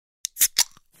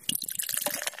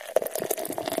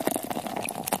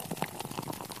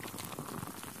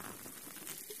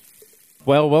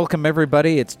Well, welcome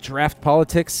everybody. It's Draft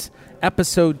Politics,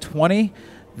 episode 20.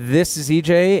 This is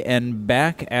EJ, and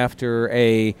back after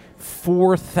a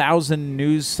 4,000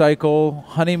 news cycle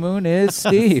honeymoon is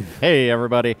Steve. Hey,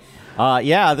 everybody.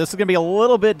 This is going to be a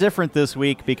little bit different this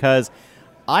week because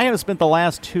I have spent the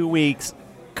last 2 weeks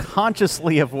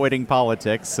consciously avoiding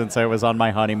politics since I was on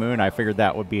my honeymoon. I figured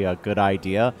that would be a good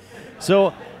idea.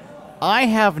 So I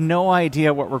have no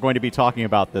idea what we're going to be talking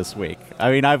about this week. I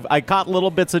mean, I caught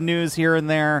little bits of news here and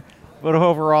there, but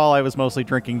overall I was mostly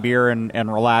drinking beer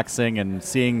and relaxing and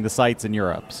seeing the sights in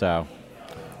Europe. So,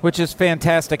 which is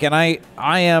fantastic, and I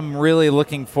am really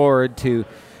looking forward to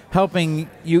helping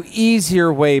you ease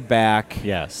your way back.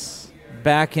 Yes.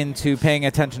 Back into paying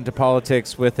attention to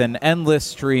politics with an endless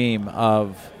stream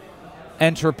of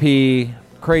entropy,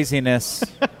 craziness,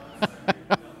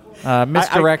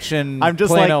 misdirection, I'm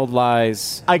just plain like, old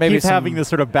lies. I keep having this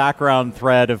sort of background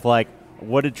thread of like,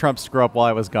 what did Trump screw up while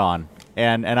I was gone?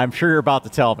 And I'm sure you're about to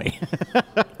tell me.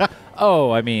 Oh,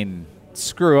 I mean,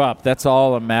 screw up. That's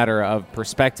all a matter of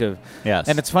perspective. Yes.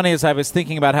 And it's funny, as I was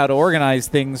thinking about how to organize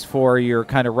things for your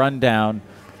kind of rundown,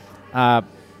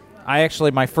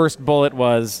 my first bullet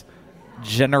was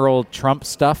General Trump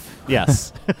stuff.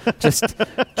 Yes. Just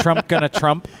Trump gonna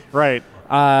Trump. Right.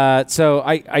 So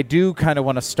I do kind of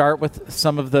want to start with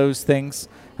some of those things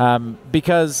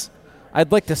because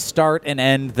I'd like to start and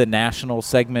end the national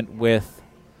segment with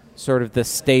sort of the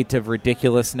state of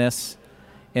ridiculousness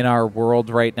in our world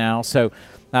right now. So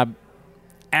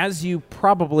as you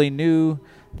probably knew,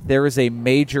 there is a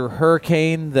major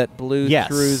hurricane that blew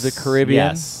through the Caribbean.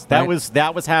 Yes, that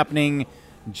was happening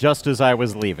just as I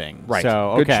was leaving. Right.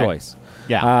 So, Good choice.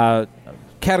 Yeah.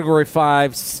 Category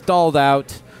 5 stalled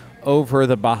out over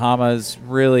the Bahamas.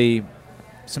 Really,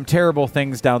 some terrible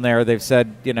things down there. They've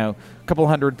said, a couple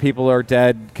hundred people are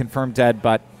dead, confirmed dead,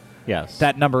 but yes,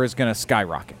 that number is going to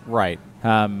skyrocket. Right.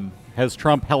 Has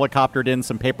Trump helicoptered in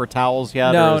some paper towels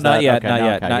yet? No, not yet. Okay, not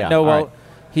yet. Okay, No, well, right.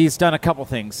 He's done a couple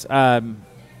things.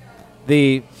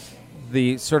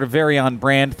 The sort of very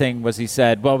on-brand thing was he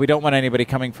said, well, we don't want anybody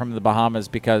coming from the Bahamas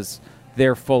because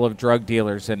they're full of drug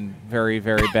dealers and very,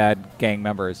 very bad gang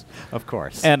members. Of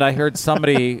course. And I heard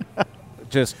somebody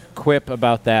just quip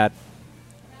about that.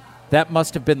 That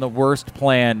must have been the worst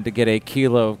plan to get a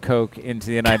kilo of coke into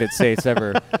the United States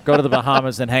ever. Go to the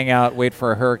Bahamas and hang out, wait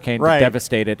for a hurricane to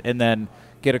devastate it, and then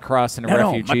get across in a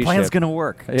refugee ship. My plan's going to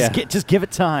work. Yeah. Just give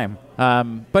it time.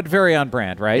 But very on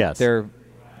brand, right? Yes. They're,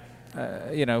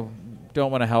 don't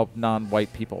want to help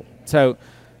non-white people. So,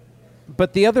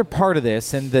 but the other part of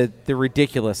this, and the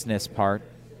ridiculousness part,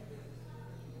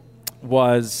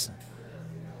 was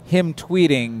him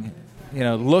tweeting,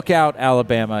 look out,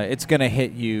 Alabama, it's going to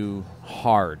hit you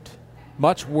hard.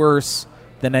 Much worse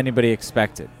than anybody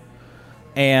expected.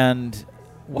 And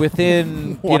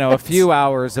within, a few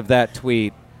hours of that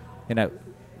tweet,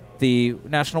 the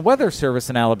National Weather Service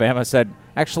in Alabama said,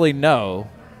 actually, no,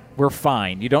 we're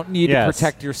fine. You don't need to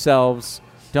protect yourselves.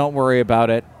 Don't worry about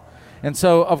it. And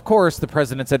so, of course, the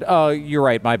president said, oh, you're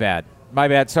right, my bad. My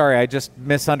bad, sorry, I just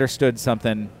misunderstood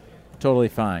something. Totally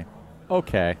fine.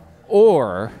 Okay.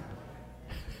 Or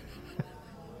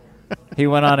he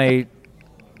went on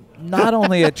not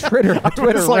only a Twitter rant.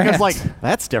 It's like,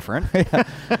 that's different.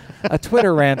 A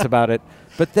Twitter rant about it,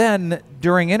 but then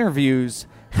during interviews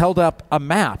held up a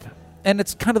map. And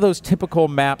it's kind of those typical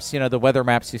maps, the weather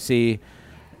maps you see,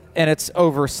 and it's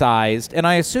oversized. And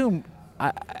I assume,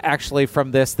 actually,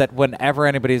 from this, that whenever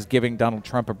anybody's giving Donald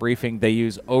Trump a briefing, they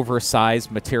use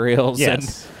oversized materials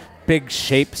and big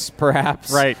shapes,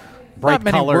 perhaps. Right. Bright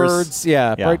colors. Not many words.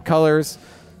 Yeah, bright colors.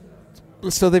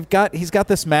 So he's got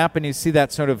this map, and you see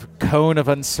that sort of cone of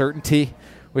uncertainty,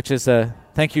 which is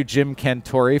thank you, Jim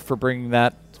Cantori, for bringing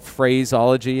that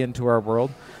phraseology into our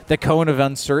world. The cone of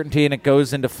uncertainty, and it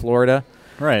goes into Florida.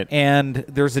 Right. And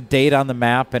there's a date on the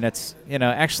map, and it's,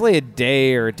 actually a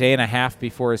day or a day and a half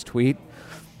before his tweet.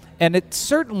 And it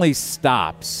certainly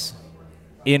stops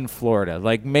in Florida,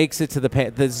 like makes it to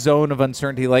the zone of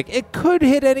uncertainty, like it could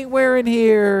hit anywhere in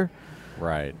here.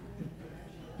 Right.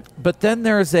 But then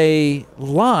there's a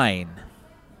line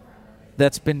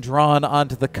that's been drawn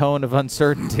onto the cone of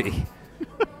uncertainty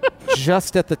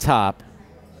just at the top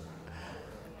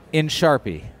in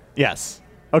Sharpie. Yes.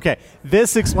 Okay.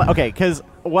 Because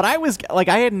what I was like,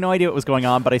 I had no idea what was going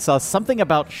on, but I saw something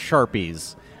about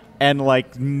Sharpies and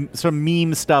like some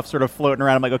meme stuff sort of floating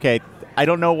around. I'm like, okay, I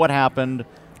don't know what happened,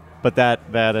 but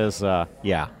that is,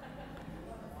 yeah.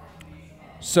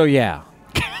 So, yeah.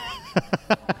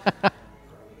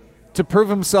 To prove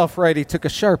himself right, he took a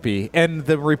Sharpie, and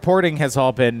the reporting has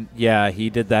all been, yeah, he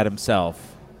did that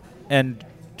himself. And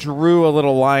drew a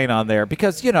little line on there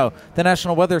because, the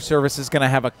National Weather Service is going to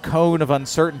have a cone of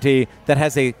uncertainty that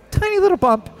has a tiny little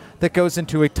bump that goes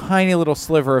into a tiny little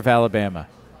sliver of Alabama.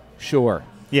 Sure.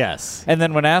 Yes. And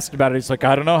then when asked about it, he's like,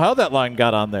 I don't know how that line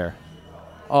got on there.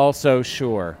 Also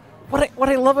sure. What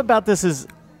I love about this is,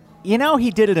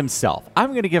 he did it himself.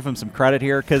 I'm going to give him some credit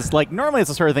here because, normally it's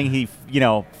the sort of thing he,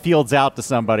 fields out to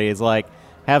somebody. Is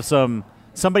have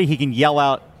somebody he can yell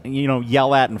at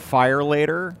and fire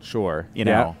later. Sure.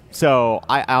 Yeah. So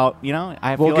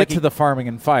we'll get to the farming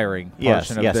and firing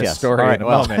portion of this story in a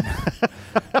moment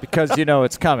because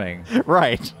it's coming.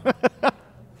 Right.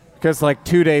 Because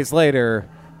 2 days later,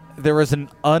 there was an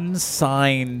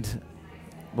unsigned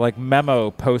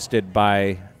memo posted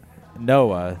by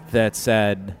NOAA that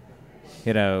said,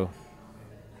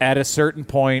 at a certain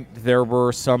point, there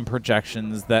were some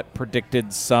projections that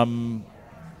predicted some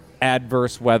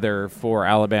adverse weather for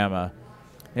Alabama.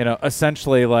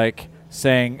 Essentially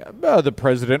saying, the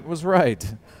president was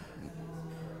right.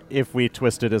 If we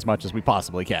twist it as much as we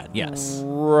possibly can, yes.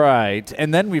 Right.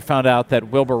 And then we found out that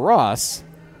Wilbur Ross,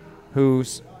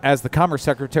 who's, as the Commerce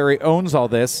Secretary, owns all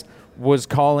this, was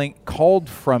called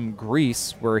from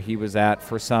Greece, where he was at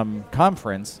for some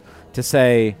conference, to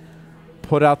say,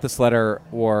 put out this letter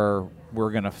or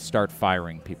we're going to start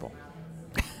firing people.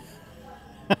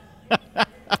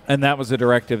 And that was a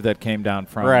directive that came down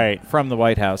from the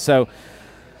White House. So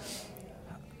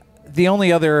the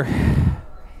only other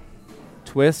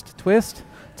twist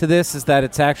to this is that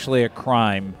it's actually a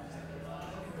crime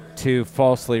to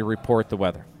falsely report the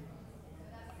weather.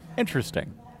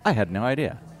 Interesting. I had no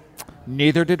idea.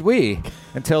 Neither did we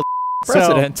until the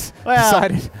president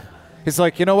decided. He's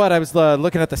like, you know what? I was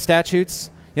looking at the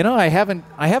statutes. I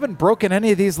haven't broken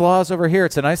any of these laws over here.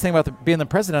 It's a nice thing about being the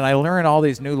president. I learn all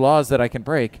these new laws that I can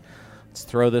break. Let's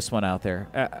throw this one out there.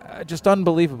 Just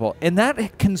unbelievable. And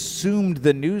that consumed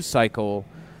the news cycle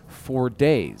for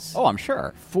days. Oh, I'm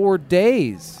sure. 4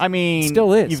 days. I mean,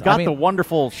 still is. You've got the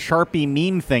wonderful Sharpie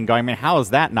meme thing going. I mean, how is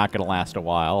that not going to last a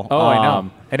while? Oh, I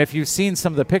know. And if you've seen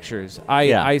some of the pictures,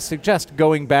 I suggest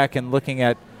going back and looking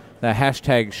at the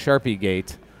hashtag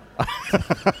SharpieGate.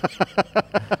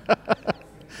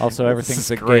 Also,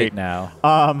 everything's a gate now.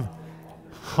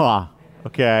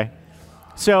 Okay.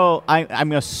 So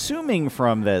I'm assuming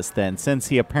from this then, since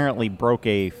he apparently broke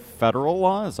a federal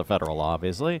law, it's a federal law,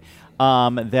 obviously,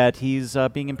 that he's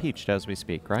being impeached as we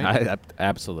speak, right?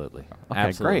 Absolutely. Okay,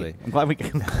 Absolutely. Great. I'm glad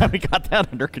we got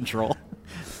that under control.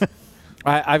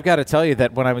 I've got to tell you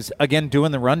that when I was, again,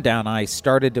 doing the rundown, I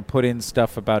started to put in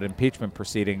stuff about impeachment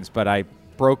proceedings, but I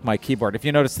broke my keyboard. If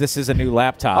you notice, this is a new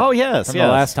laptop. Oh, yes. From the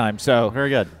last time. So very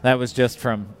good. That was just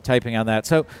from typing on that.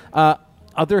 So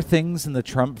other things in the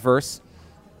Trump-verse,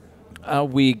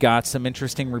 we got some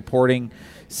interesting reporting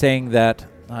saying that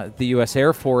the U.S.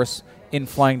 Air Force, in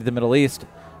flying to the Middle East,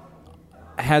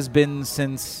 has been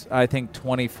since, I think,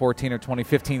 2014 or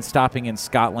 2015, stopping in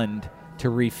Scotland to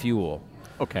refuel.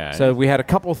 Okay. So we had a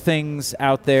couple things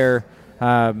out there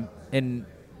in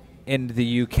the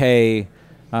U.K.,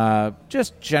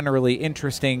 just generally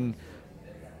interesting.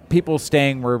 People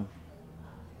staying where,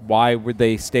 why would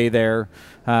they stay there?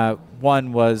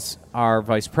 One was our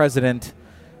vice president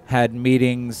had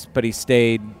meetings, but he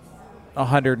stayed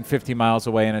 150 miles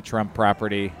away in a Trump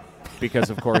property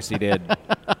because, of course, he did.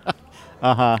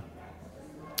 Uh-huh.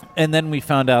 And then we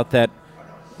found out that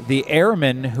the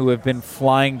airmen who have been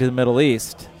flying to the Middle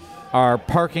East are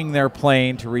parking their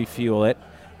plane to refuel it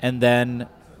and then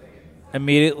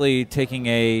immediately taking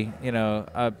a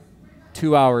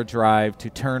 2-hour drive to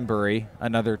Turnberry,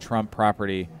 another Trump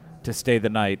property, to stay the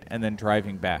night and then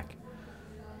driving back.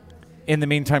 In the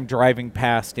meantime, driving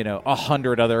past,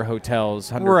 100 other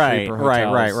hotels, 100 cheaper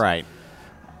hotels. Right.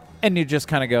 And you just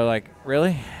kind of go like,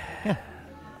 really? Yeah.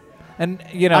 And,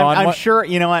 I'm sure,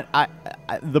 you know what,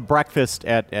 the breakfast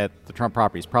at the Trump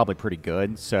property is probably pretty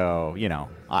good. So,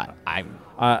 I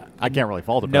can't really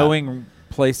fault it. Knowing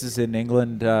places in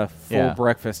England, full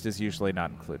breakfast is usually not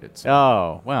included. So.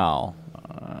 Oh, well.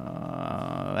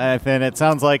 And it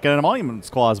sounds like an emoluments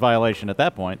clause violation at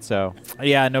that point. So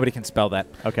yeah, nobody can spell that.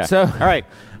 Okay. So all right.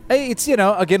 It's,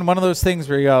 again, one of those things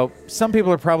where you go, some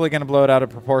people are probably going to blow it out of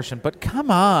proportion, but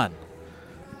come on.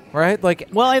 Right?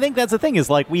 Well, I think that's the thing is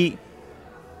we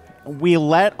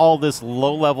let all this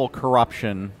low-level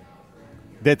corruption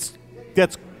that's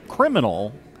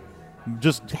criminal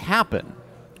just happen.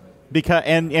 Because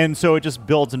and so it just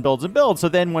builds and builds and builds. So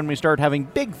then when we start having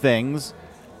big things,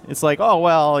 it's like, oh,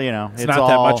 well, it's not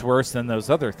that much worse than those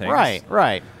other things.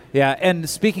 Right. Yeah, and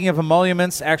speaking of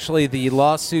emoluments, actually the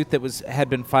lawsuit that had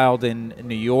been filed in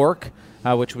New York,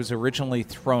 which was originally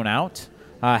thrown out,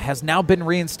 has now been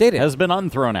reinstated. Has been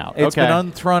unthrown out. It's been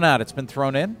unthrown out. It's been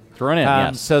thrown in. Thrown in,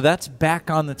 yes. So that's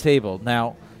back on the table.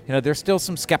 Now, there's still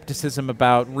some skepticism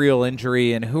about real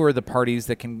injury and who are the parties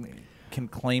that can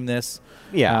claim this.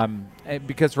 Yeah.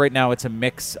 Because right now it's a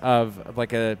mix of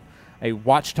like a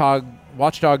watchdog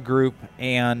group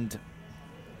and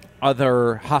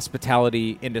other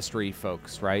hospitality industry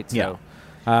folks, right? Yeah.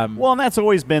 So, well, and that's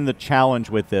always been the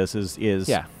challenge with this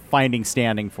is finding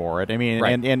standing for it. I mean,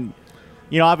 right. and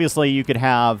obviously you could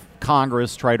have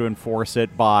Congress try to enforce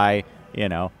it by,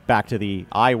 back to the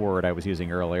I word I was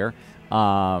using earlier.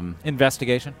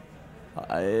 Investigation?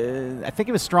 I think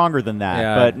it was stronger than that.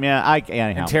 Yeah. But,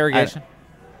 anyhow. Interrogation?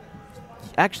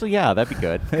 Actually, yeah, that'd be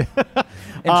good.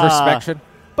 Introspection?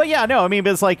 But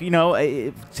it's like,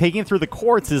 taking it through the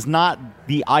courts is not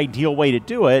the ideal way to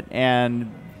do it,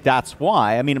 and that's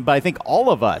why. But I think all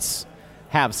of us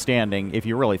have standing, if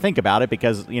you really think about it,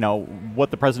 because,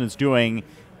 what the president's doing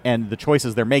and the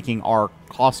choices they're making are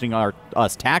costing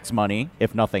us tax money,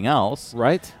 if nothing else.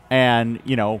 Right. And,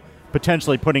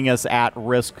 potentially putting us at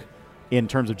risk in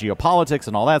terms of geopolitics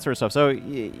and all that sort of stuff. So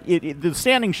the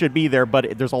standing should be there,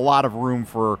 but there's a lot of room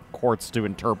for courts to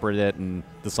interpret it and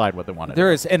decide what they want to do.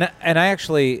 There is. And I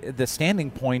actually, the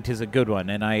standing point is a good one.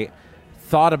 And I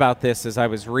thought about this as I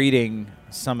was reading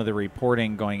some of the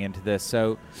reporting going into this.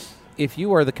 So if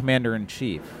you are the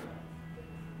commander-in-chief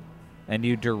and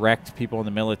you direct people in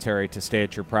the military to stay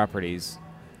at your properties,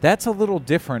 that's a little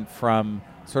different from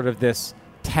sort of this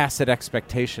tacit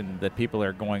expectation that people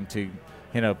are going to,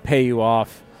 pay you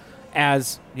off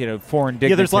as, foreign dignitaries.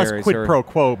 Yeah, there's less quid pro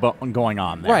quo going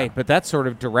on there. Right, but that's sort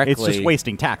of directly... It's just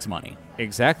wasting tax money.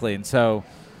 Exactly. And so,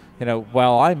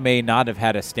 while I may not have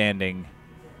had a standing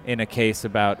in a case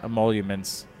about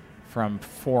emoluments from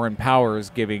foreign powers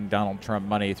giving Donald Trump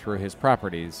money through his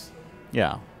properties,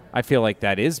 yeah, I feel like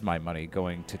that is my money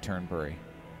going to Turnberry.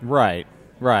 Right.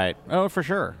 Oh, for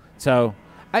sure. So,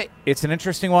 it's an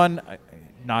interesting one.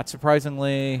 Not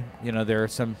surprisingly, there are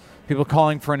some people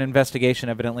calling for an investigation.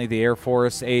 Evidently, the Air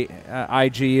Force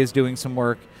IG is doing some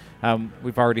work.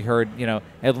 We've already heard,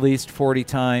 at least 40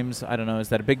 times. I don't know, is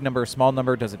that a big number, a small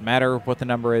number? Does it matter what the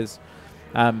number is?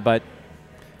 But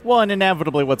well, and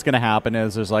inevitably, what's going to happen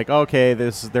is there's like, okay,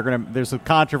 there's a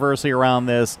controversy around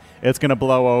this. It's going to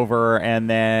blow over, and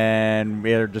then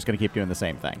they're just going to keep doing the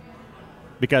same thing.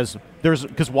 Because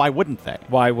why wouldn't they?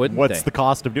 Why wouldn't they? What's the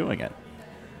cost of doing it?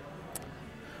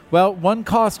 Well, one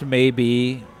cost may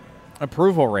be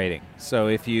approval rating. So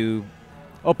if you...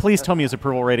 Oh, please tell me his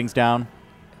approval rating's down.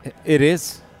 It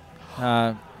is.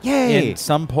 Yay! In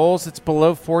some polls, it's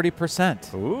below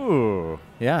 40%. Ooh.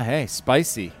 Yeah, hey,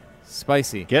 spicy.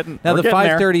 Now, the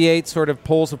 538 sort of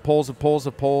polls.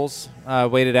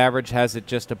 Weighted average has it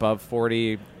just above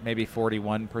 40, maybe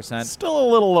 41%. Still a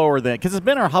little lower than... Because it's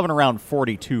been hovering around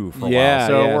 42 for a while.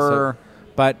 So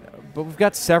but we've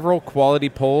got several quality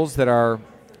polls that are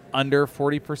under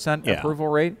 40%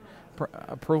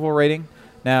 approval rating.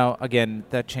 Now, again,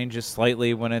 that changes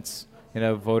slightly when it's,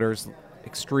 voters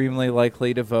extremely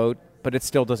likely to vote, but it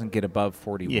still doesn't get above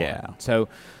 41. Yeah. So,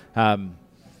 and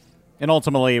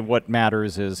ultimately what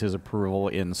matters is his approval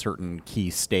in certain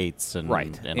key states and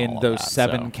in those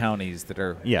 7 counties that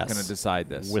are going to decide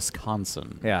this.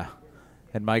 Wisconsin. Yeah.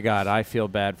 And my God, I feel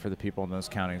bad for the people in those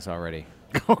counties already.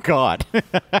 Oh, God.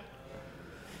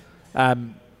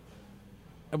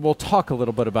 We'll talk a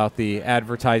little bit about the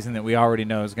advertising that we already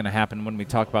know is going to happen when we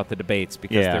talk about the debates,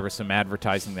 because there was some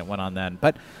advertising that went on then.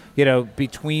 But,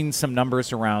 between some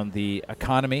numbers around the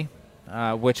economy,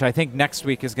 which I think next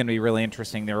week is going to be really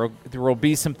interesting. There will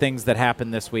be some things that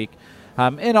happen this week.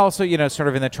 And also, sort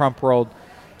of in the Trump world,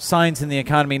 signs in the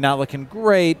economy not looking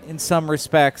great in some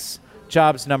respects.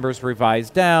 Jobs numbers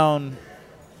revised down.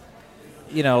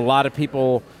 A lot of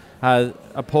people...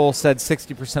 a poll said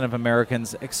 60% of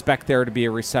Americans expect there to be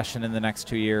a recession in the next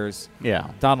 2 years.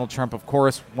 Yeah. Donald Trump, of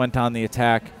course, went on the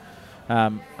attack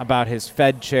about his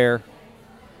Fed chair,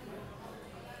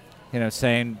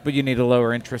 saying, but you need to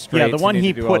lower interest rates. Yeah, the one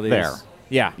he put there.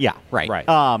 Yeah. Yeah, right.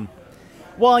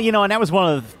 Well, and that was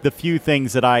one of the few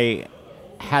things that I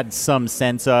had some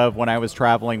sense of when I was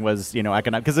traveling was,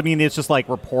 economic. Because, it's just like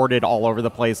reported all over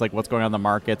the place, like what's going on in the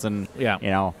markets and,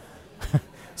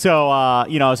 So,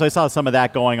 so I saw some of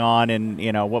that going on and,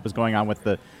 what was going on with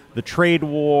the trade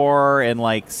war and,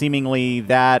 like, seemingly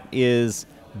that is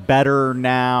better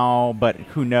now, but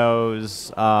who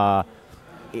knows.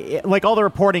 Like, all the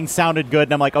reporting sounded good,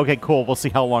 and I'm like, okay, cool, we'll see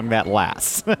how long that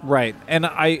lasts. Right. And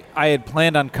I had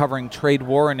planned on covering trade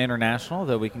war and international,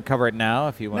 though we can cover it now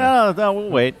if you want. No, we'll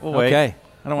wait. Okay.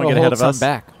 I don't want to get ahead of us.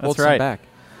 Hold That's some right. back.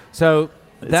 So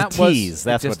It's a tease.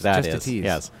 That's what that is. Just a tease.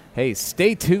 Yes. Hey,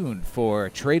 stay tuned for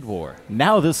Trade War.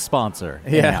 Now this sponsor.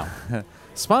 Yeah.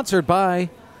 Sponsored by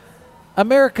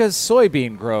America's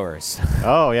soybean growers.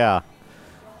 Oh, yeah.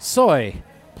 Soy,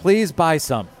 please buy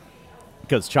some.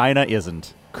 Because China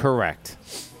isn't. Correct.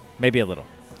 Maybe a little.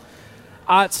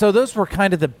 So those were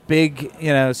kind of the big,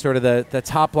 sort of the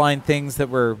top line things that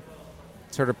were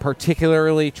sort of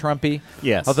particularly Trumpy.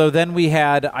 Yes. Although then we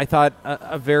had, I thought,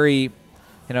 a very,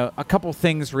 a couple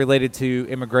things related to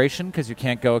immigration, because you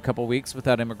can't go a couple weeks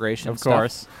without immigration Of stuff.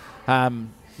 course.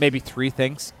 Maybe three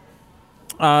things.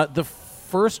 The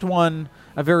first one,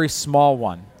 a very small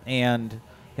one, and,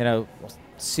 we'll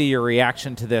see your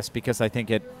reaction to this, because I think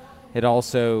it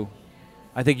also,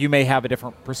 I think you may have a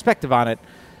different perspective on it.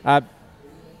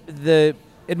 The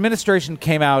administration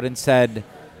came out and said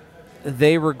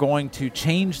they were going to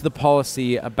change the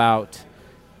policy about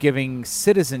giving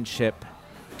citizenship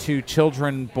to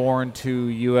children born to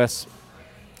U.S.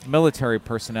 military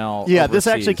personnel. Yeah, overseas. this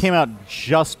actually came out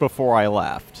just before I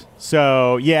left.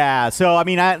 So, yeah. So, I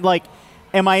mean,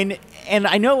 and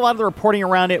I know a lot of the reporting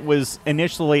around it was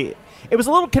initially, it was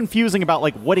a little confusing about,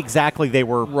 what exactly they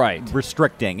were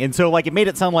restricting. And so, it made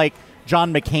it sound like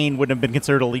John McCain wouldn't have been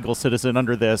considered a legal citizen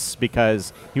under this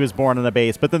because he was born on the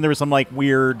base. But then there was some,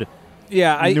 weird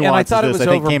and I thought it was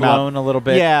overblown a little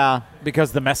bit. Yeah.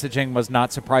 Because the messaging was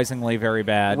not surprisingly very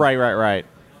bad. Right.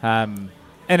 And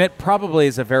it probably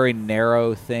is a very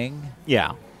narrow thing.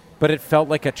 Yeah. But it felt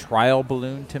like a trial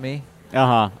balloon to me.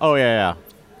 Uh-huh. Oh, yeah.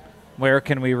 Where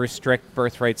can we restrict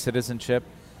birthright citizenship?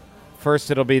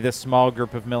 First, it'll be this small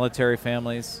group of military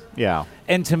families. Yeah.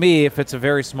 And to me, if it's a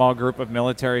very small group of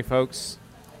military folks,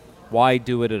 why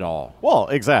do it at all? Well,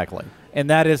 exactly. And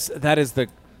that is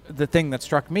the thing that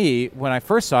struck me when I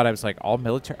first saw it. I was like, all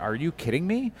military? Are you kidding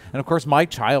me? And, of course, my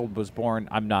child was born.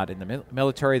 I'm not in the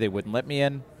military. They wouldn't let me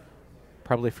in,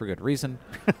 probably for good reason.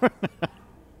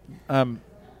 But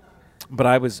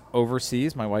I was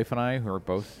overseas. My wife and I, who are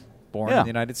both born in the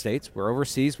United States, we're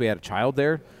overseas. We had a child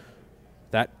there.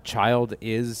 That child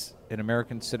is an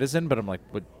American citizen, but I'm like,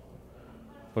 would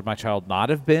my child not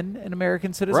have been an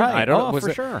American citizen? Right. I don't know.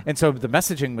 For sure. And so the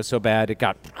messaging was so bad, it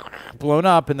got blown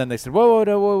up, and then they said, whoa,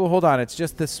 hold on. It's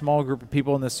just this small group of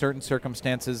people in this certain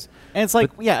circumstances. And it's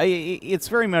it's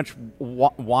very much,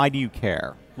 why do you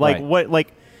care? I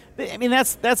mean,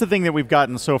 that's the thing that we've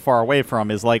gotten so far away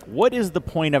from is, what is the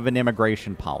point of an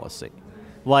immigration policy?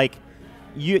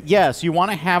 You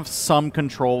want to have some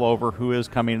control over who is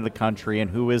coming to the country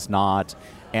and who is not,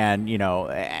 and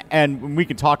and we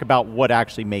can talk about what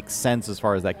actually makes sense as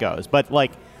far as that goes. But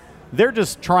they're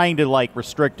just trying to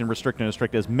restrict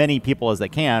as many people as they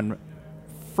can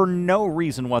for no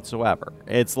reason whatsoever.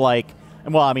 It's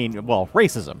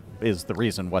racism is the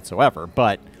reason whatsoever,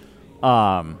 but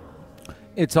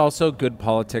it's also good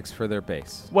politics for their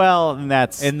base. Well, and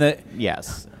that's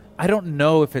yes. I don't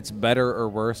know if it's better or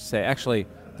worse to say, actually,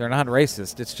 they're not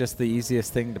racist. It's just the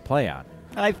easiest thing to play on.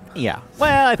 Well,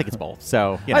 I think it's both.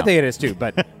 So, I think it is too,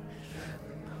 but I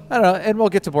don't know. And we'll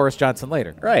get to Boris Johnson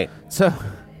later. Right. So,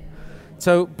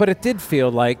 but it did feel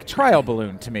like trial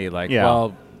balloon to me.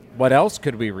 Well, what else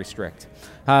could we restrict?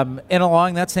 And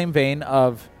along that same vein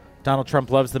of Donald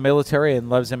Trump loves the military and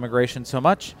loves immigration so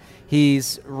much,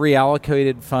 he's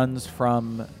reallocated funds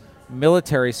from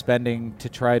military spending to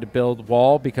try to build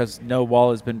wall, because no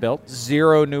wall has been built.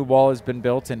 Zero new wall has been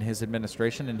built in his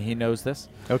administration, and he knows this.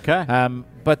 Okay.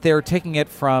 But they're taking it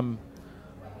from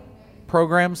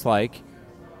programs like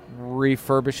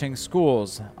refurbishing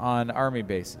schools on Army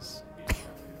bases.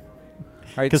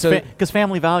 Right, because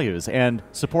family values and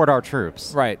support our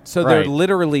troops. Right. So they're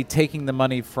literally taking the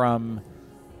money from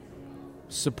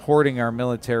supporting our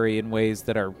military in ways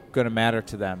that are going to matter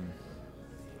to them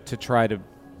to try to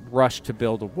rush to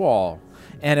build a wall.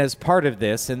 And as part of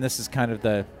this, and this is kind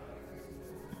of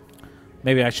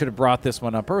maybe I should have brought this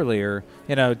one up earlier,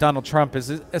 Donald Trump is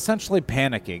essentially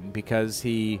panicking because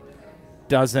he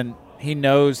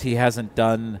knows he hasn't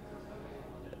done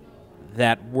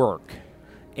that work.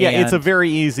 Yeah, it's a very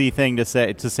easy thing to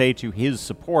say to his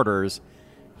supporters.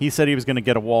 He said he was going to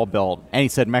get a wall built, and he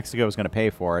said Mexico was going to pay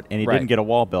for it, and he didn't get a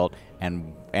wall built,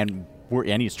 and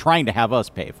he's trying to have us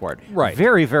pay for it. Right.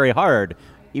 Very, very hard,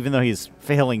 even though he's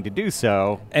failing to do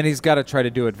so. And he's got to try to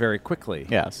do it very quickly.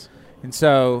 Yes. And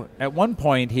so at one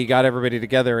point he got everybody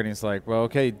together and he's like, well,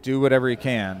 okay, do whatever you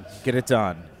can. Get it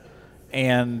done.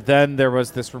 And then there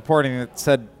was this reporting that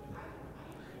said,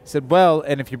 well,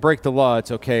 and if you break the law,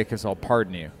 it's okay because I'll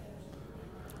pardon you.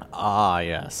 Ah,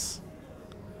 yes.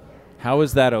 How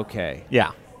is that okay?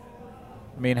 Yeah.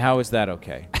 I mean, how is that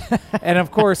okay? And,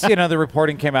 of course, the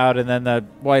reporting came out, and then the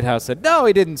White House said, no,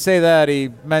 he didn't say that. He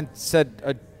said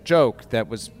a joke that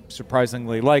was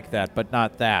surprisingly like that, but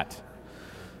not that.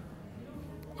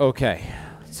 Okay,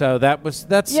 so that's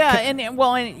and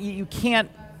you can't.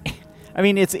 I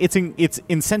mean, it's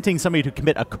incenting somebody to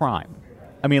commit a crime.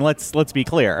 I mean, let's be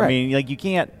clear. Right. I mean, like you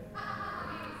can't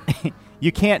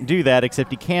you can't do that,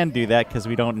 except you can do that because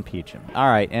we don't impeach him. All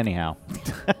right. Anyhow,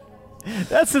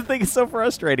 that's the thing. It's so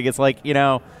frustrating. It's like, you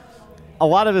know, a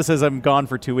lot of this as I'm gone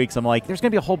for 2 weeks, I'm like, there's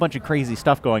gonna be a whole bunch of crazy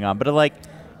stuff going on, but like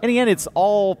in the end, it's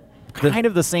all kind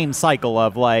of the same cycle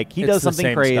of like he does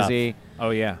something crazy. Stuff. Oh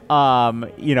yeah.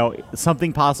 You know,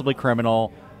 something possibly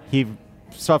criminal. He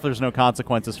suffers no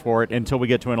consequences for it until we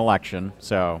get to an election.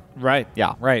 So right.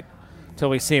 Yeah. Right. Until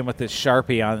we see him with this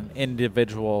Sharpie on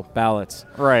individual ballots.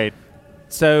 Right.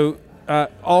 So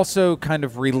also kind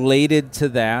of related to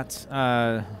that,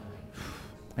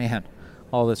 man,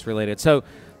 all this related. So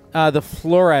the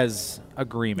Flores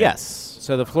Agreement. Yes.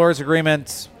 So the Flores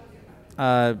Agreement,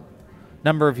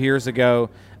 number of years ago,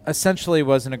 essentially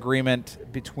was an agreement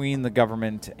between the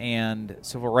government and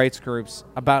civil rights groups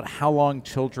about how long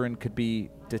children could be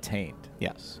detained.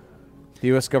 Yes. The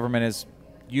U.S. government has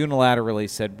unilaterally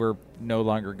said we're no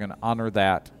longer going to honor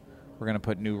that. We're going to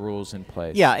put new rules in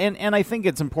place. Yeah, and I think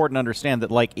it's important to understand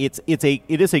that like it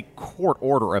is a court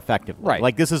order effectively. Right.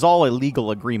 Like this is all a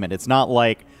legal agreement. It's not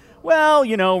like, well,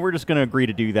 you know, we're just going to agree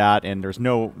to do that and there's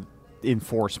no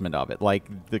enforcement of it.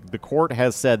 Like the court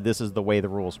has said this is the way the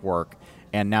rules work,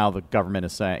 and now the government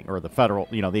is saying, or the federal,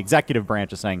 you know, the executive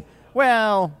branch is saying,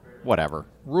 well, whatever.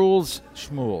 Rules,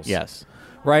 schmools. Yes.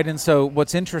 Right, and so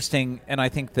what's interesting, and I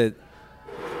think that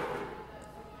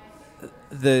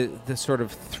the sort of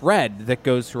thread that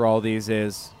goes through all these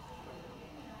is,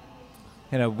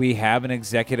 you know, we have an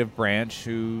executive branch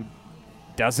who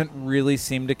doesn't really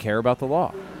seem to care about the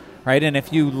law, right? And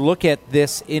if you look at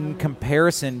this in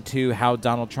comparison to how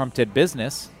Donald Trump did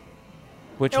business,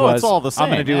 which was, it's all the same. I'm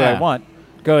going to do what I want.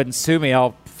 Go ahead and sue me.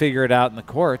 I'll figure it out in the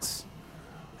courts.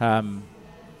 Yeah.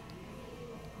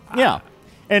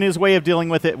 And his way of dealing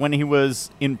with it when he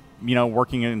was in, you know,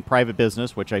 working in private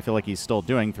business, which I feel like he's still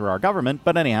doing through our government,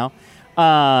 but anyhow,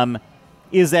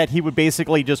 is that he would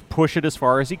basically just push it as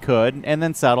far as he could and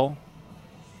then settle.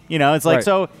 You know, it's like,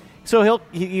 right. so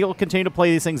he'll continue to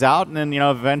play these things out, and then, you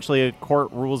know, eventually a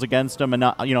court rules against him, and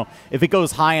not, you know, if it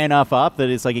goes high enough up that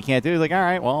it's like he can't do it, he's like, all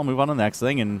right, well, I'll move on to the next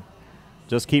thing and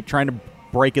just keep trying to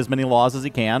break as many laws as he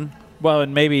can. Well,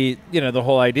 and maybe, you know, the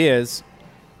whole idea is,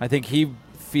 I think he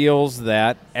feels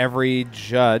that every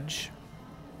judge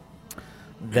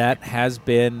that has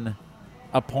been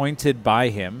appointed by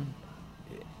him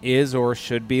is or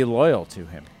should be loyal to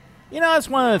him. You know, that's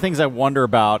one of the things I wonder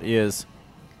about is,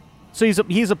 so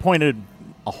he's appointed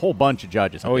a whole bunch of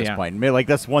judges at this point. Like,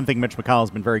 that's one thing Mitch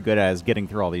McConnell's been very good at, is getting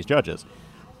through all these judges.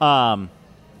 And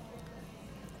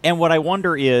what I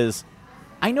wonder is,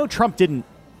 I know Trump didn't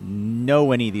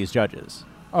know any of these judges.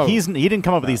 Oh, he didn't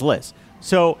come up with these lists.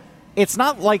 So it's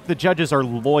not like the judges are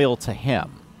loyal to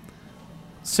him.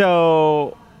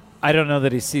 So I don't know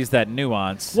that he sees that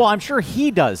nuance. well, I'm sure he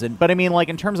doesn't. But I mean, like,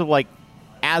 in terms of like,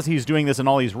 as he's doing this and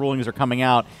all these rulings are coming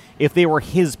out, if they were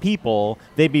his people,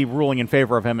 they'd be ruling in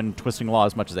favor of him and twisting law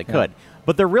as much as they could.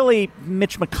 But they're really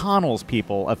Mitch McConnell's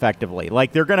people, effectively.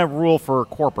 Like, they're going to rule for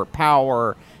corporate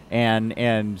power and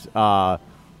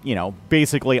you know,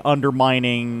 basically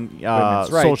undermining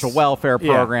social welfare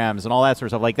programs and all that sort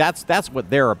of stuff. Like, that's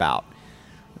what they're about.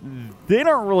 They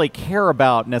don't really care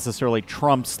about necessarily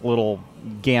Trump's little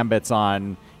gambits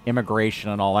on immigration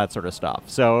and all that sort of stuff.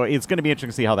 So it's going to be interesting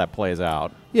to see how that plays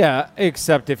out. Yeah,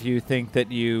 except if you think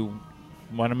that you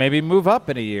want to maybe move up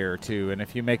in a year or two, and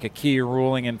if you make a key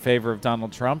ruling in favor of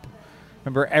Donald Trump,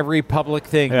 remember, every public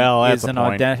thing is an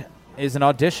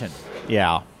audition.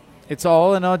 Yeah. It's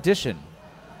all an audition.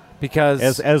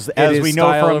 Because as we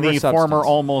know from the former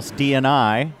almost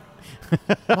DNI.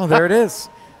 Oh, there it is.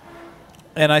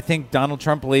 And I think Donald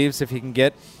Trump believes if he can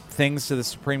get things to the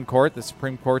Supreme Court, the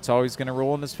Supreme Court's always going to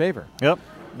rule in his favor. Yep.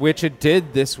 Which it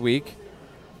did this week,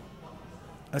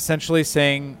 essentially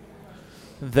saying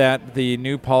that the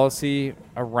new policy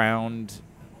around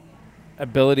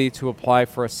ability to apply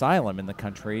for asylum in the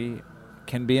country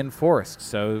can be enforced.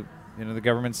 So, you know, the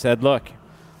government said, look,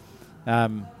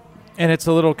 and it's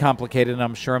a little complicated, and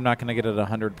I'm sure I'm not going to get it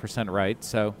 100% right.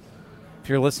 So if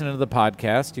you're listening to the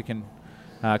podcast, you can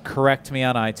correct me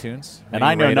on iTunes. And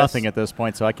I know nothing at this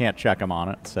point, so I can't check them on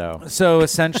it. So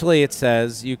essentially it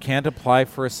says you can't apply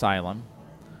for asylum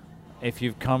if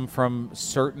you've come from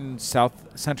certain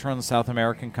Central and South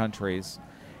American countries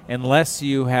unless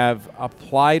you have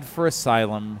applied for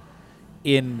asylum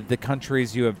in the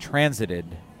countries you have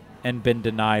transited and been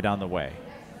denied on the way.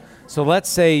 So let's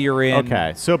say you're in...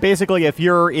 Okay, so basically if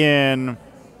you're in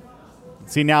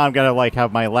See, now I'm going to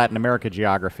have my Latin America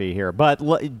geography here. But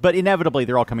inevitably,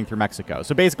 they're all coming through Mexico.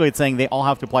 So basically, it's saying they all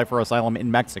have to apply for asylum in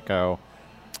Mexico.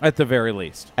 At the very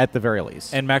least. At the very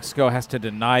least. And Mexico has to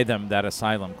deny them that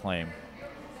asylum claim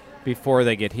before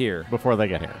they get here. Before they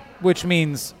get here. Which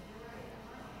means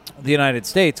the United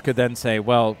States could then say,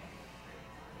 well,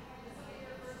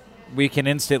 we can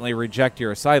instantly reject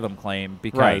your asylum claim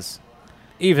because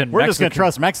even we're just going to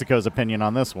trust Mexico's opinion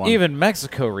on this one. Even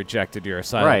Mexico rejected your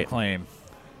asylum claim.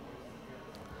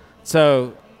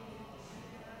 So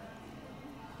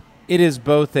it is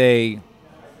both a,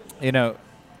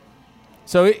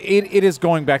 so it is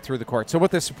going back through the court. So what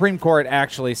the Supreme Court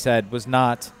actually said was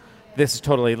not, this is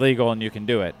totally legal and you can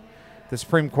do it. The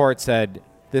Supreme Court said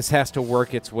this has to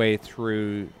work its way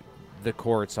through the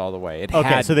courts all the way.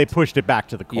 So they pushed it back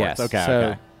to the courts.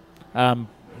 Yes. Okay.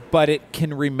 But it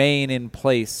can remain in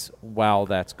place while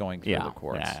that's going through the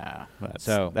courts. Yeah,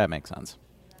 so that makes sense.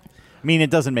 I mean,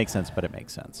 it doesn't make sense, but it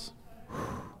makes sense.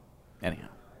 Anyhow.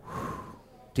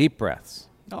 Deep breaths.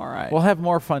 All right. We'll have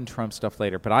more fun Trump stuff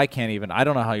later, but I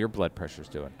don't know how your blood pressure's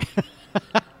doing.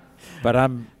 But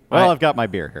I've got my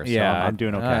beer here, so I'm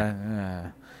doing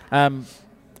okay.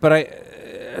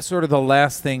 But sort of the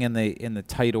last thing in the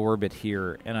tight orbit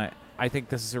here, and I think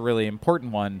this is a really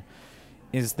important one,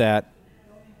 is that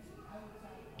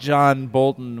John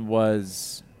Bolton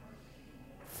was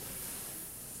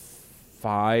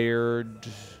fired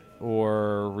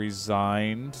or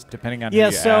resigned, depending on who you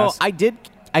ask.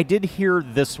 I did hear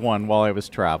this one while I was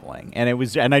traveling, and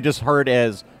I just heard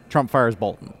as Trump fires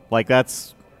Bolton.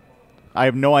 I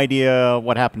have no idea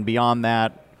what happened beyond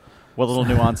that, what little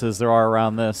nuances there are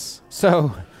around this.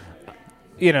 So,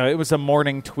 it was a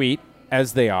morning tweet,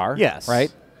 as they are. Yes.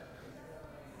 Right?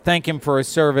 Thank him for his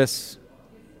service.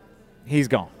 He's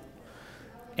gone.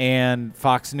 And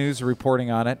Fox News reporting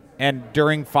on it. And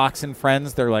during Fox and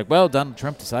Friends, they're like, well, Donald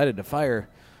Trump decided to fire,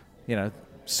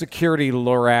 security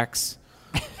Lorax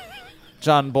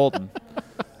John Bolton.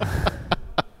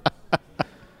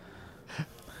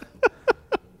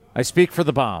 I speak for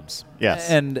the bombs. Yes.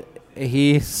 And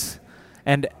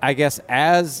I guess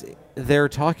as they're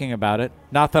talking about it,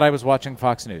 not that I was watching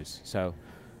Fox News, so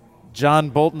John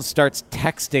Bolton starts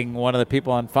texting one of the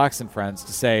people on Fox and Friends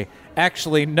to say,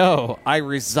 actually, no, I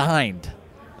resigned.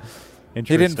 He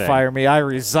didn't fire me. I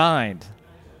resigned.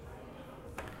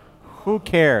 Who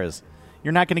cares?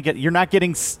 You're not getting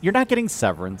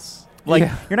severance.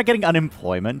 You're not getting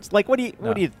unemployment. What do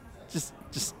you just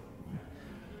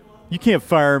you can't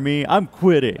fire me. I'm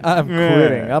quitting.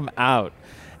 I'm out.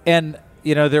 And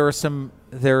there are some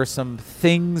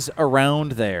things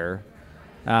around there,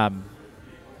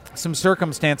 some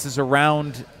circumstances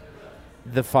around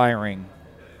the firing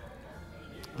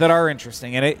that are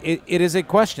interesting. And it is a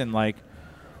question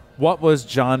what was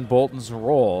John Bolton's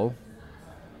role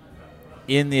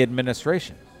in the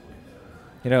administration?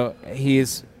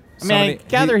 I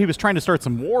gather he was trying to start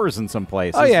some wars in some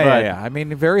places. Oh, yeah. I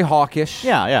mean, very hawkish.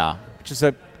 Yeah. Which is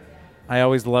I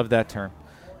always love that term.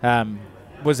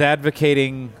 Was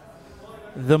advocating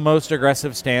the most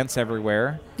aggressive stance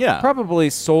everywhere. Yeah. Probably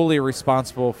solely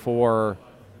responsible for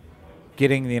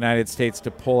getting the United States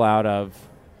to pull out of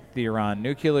the Iran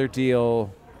nuclear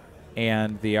deal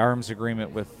and the arms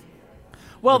agreement with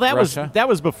Russia. that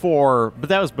was before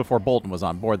Bolton was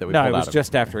on board. That we pulled out. No, it was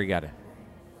just after he got it.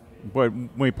 When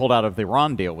we pulled out of the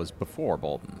Iran deal was before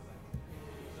Bolton.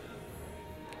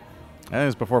 I think it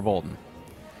was before Bolton.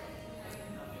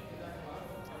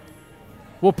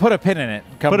 We'll put a pin in it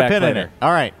and come back later.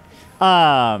 All right.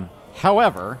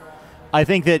 However, I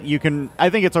think that I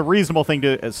think it's a reasonable thing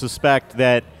to suspect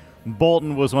that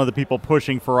Bolton was one of the people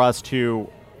pushing for us to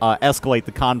escalate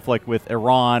the conflict with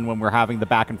Iran when we're having the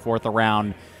back and forth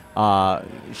around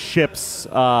ships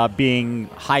being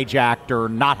hijacked or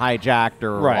not hijacked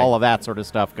or all of that sort of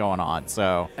stuff going on.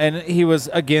 And he was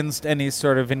against any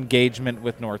sort of engagement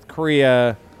with North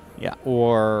Korea,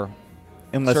 or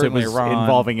unless it was Iran.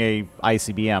 Involving a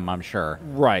ICBM, I'm sure.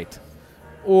 Right.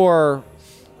 Or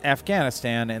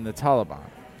Afghanistan and the Taliban.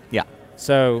 Yeah.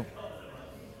 So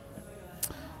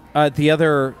the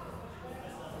other,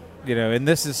 and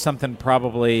this is something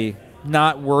probably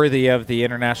not worthy of the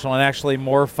international and actually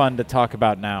more fun to talk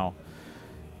about now.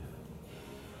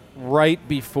 Right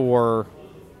before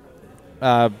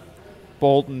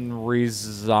Bolton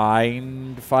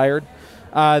fired,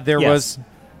 there was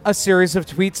a series of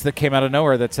tweets that came out of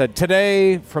nowhere that said,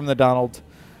 today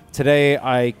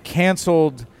I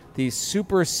canceled the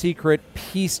super secret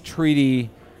peace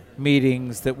treaty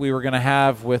meetings that we were going to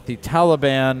have with the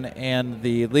Taliban and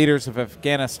the leaders of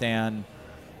Afghanistan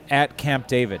at Camp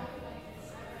David.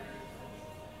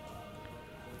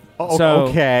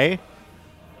 Okay.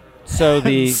 So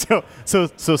the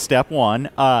so step one.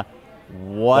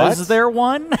 Was What? there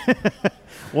one?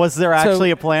 Was there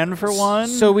actually a plan for one?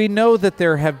 So we know that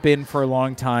there have been for a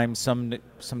long time some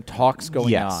talks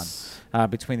going on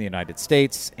between the United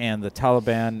States and the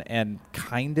Taliban and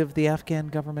kind of the Afghan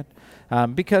government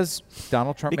because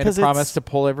Donald Trump made a promise to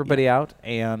pull everybody out,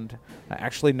 and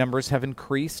actually numbers have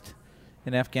increased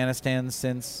in Afghanistan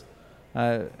since.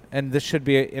 And this should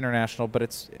be international, but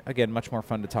it's, again, much more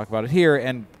fun to talk about it here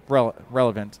and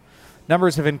relevant.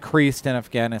 Numbers have increased in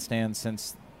Afghanistan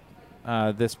since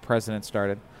this president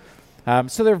started.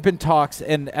 So there have been talks,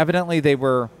 and evidently they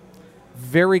were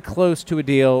very close to a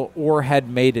deal or had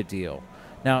made a deal.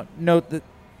 Now, note that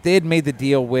they had made the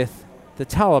deal with the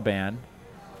Taliban,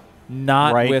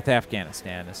 not with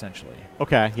Afghanistan, essentially.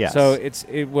 Okay, yes. So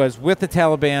it was with the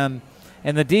Taliban,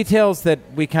 and the details that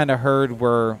we kind of heard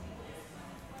were,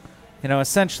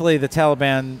 essentially the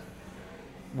Taliban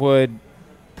would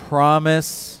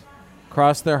promise,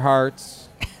 cross their hearts,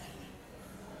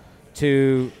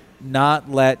 to not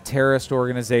let terrorist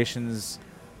organizations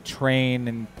train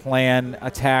and plan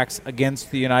attacks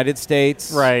against the United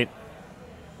States. Right.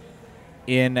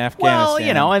 In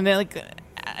Afghanistan. Well,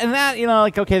 and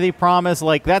that, okay, they promise,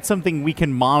 that's something we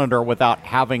can monitor without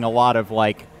having a lot of,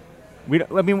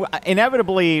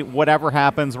 inevitably, whatever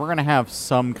happens, we're going to have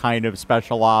some kind of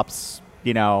special ops,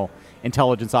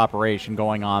 intelligence operation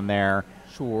going on there.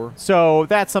 Sure. So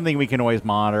that's something we can always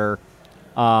monitor.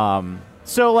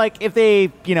 So, if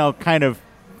they, kind of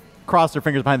cross their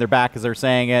fingers behind their back as they're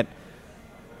saying it,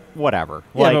 whatever.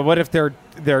 Yeah, but what if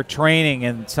they're training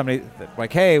and somebody,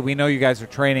 hey, we know you guys are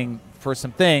training for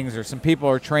some things, or some people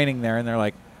are training there, and they're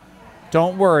like,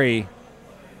 don't worry,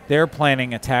 they're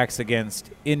planning attacks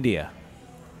against India.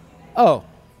 Oh,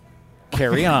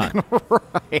 carry on.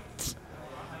 Right.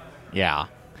 Yeah.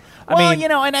 I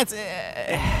mean, and that's...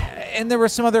 and there were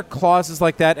some other clauses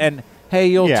like that, and, hey,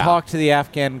 you'll talk to the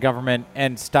Afghan government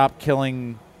and stop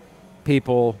killing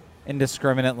people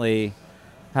indiscriminately.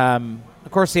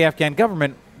 Of course, the Afghan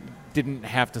government didn't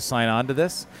have to sign on to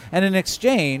this, and in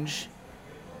exchange,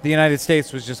 the United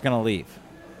States was just going to leave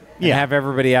and have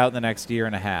everybody out in the next year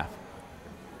and a half.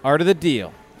 Art of the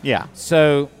deal. Yeah.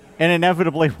 So... And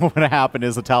inevitably what would happen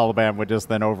is the Taliban would just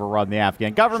then overrun the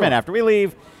Afghan government after we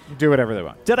leave. Do whatever they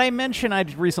want. Did I mention I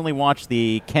recently watched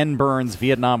the Ken Burns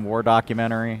Vietnam War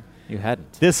documentary? You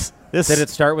hadn't. This Did it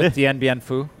start with Dien Bien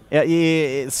Phu?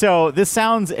 So this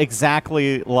sounds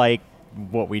exactly like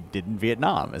what we did in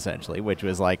Vietnam, essentially, which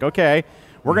was okay,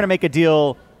 we're going to make a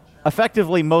deal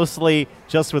effectively mostly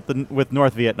just with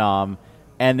North Vietnam,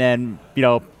 and then,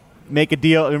 make a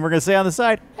deal, and we're going to say on the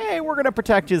side, hey, we're going to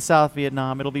protect you in South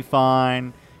Vietnam. It'll be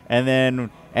fine. And then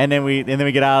we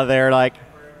get out of there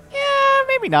yeah,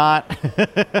 maybe not.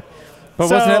 But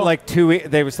wasn't it 2 weeks?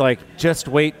 They was just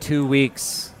wait 2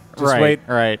 weeks. Just wait.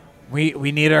 Right.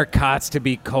 We need our cots to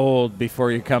be cold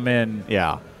before you come in.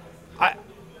 Yeah.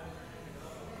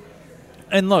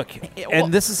 And look,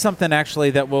 and this is something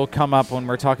actually that will come up when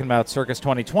we're talking about Circus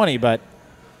 2020, but,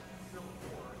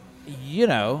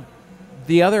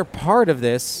 the other part of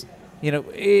this,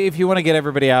 if you want to get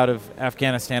everybody out of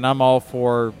Afghanistan, I'm all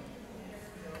for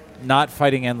not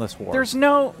fighting endless war. There's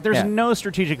no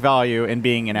strategic value in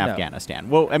being in Afghanistan.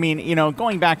 Well,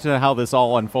 going back to how this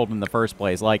all unfolded in the first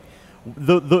place,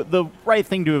 the right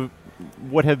thing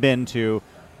would have been to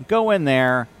go in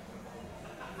there,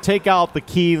 take out the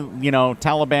key,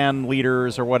 Taliban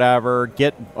leaders or whatever,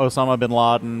 get Osama bin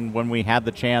Laden when we had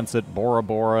the chance at Bora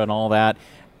Bora and all that,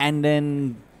 and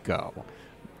then go.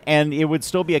 And it would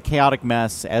still be a chaotic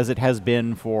mess, as it has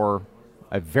been for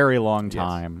a very long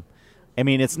time.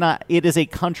 Yes. It is a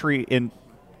country in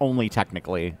only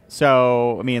technically.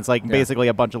 So, it's basically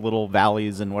a bunch of little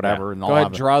valleys and whatever. Yeah. And Go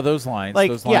ahead, draw those lines.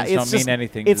 Those lines don't mean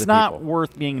anything to the people. It's not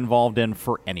worth being involved in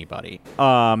for anybody.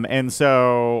 And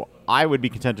so I would be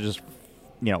content to just,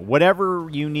 whatever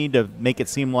you need to make it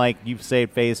seem like you've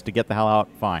saved face to get the hell out,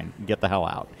 fine. Get the hell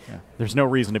out. Yeah. There's no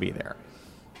reason to be there.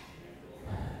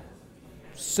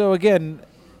 So again,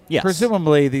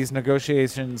 presumably these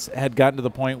negotiations had gotten to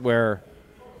the point where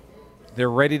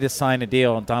they're ready to sign a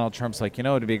deal, and Donald Trump's like,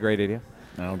 it'd be a great idea.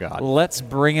 Oh, God. Let's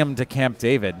bring him to Camp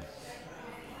David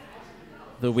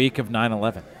the week of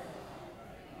 9/11.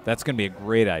 That's going to be a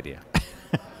great idea.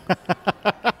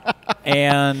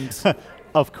 And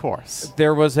of course.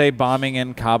 There was a bombing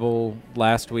in Kabul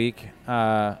last week.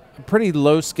 A pretty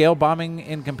low-scale bombing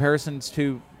in comparisons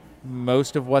to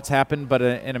most of what's happened, but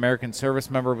an American service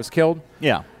member was killed.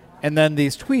 Yeah. And then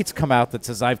these tweets come out that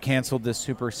says, I've canceled this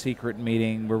super secret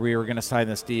meeting where we were going to sign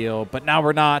this deal, but now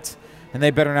we're not, and they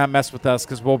better not mess with us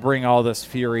because we'll bring all this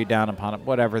fury down upon it,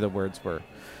 whatever the words were.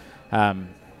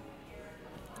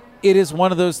 it is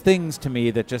one of those things to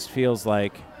me that just feels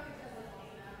like,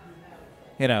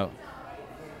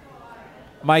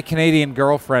 my Canadian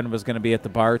girlfriend was going to be at the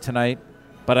bar tonight,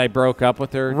 but I broke up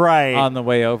with her on the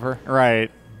way over.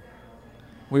 Right.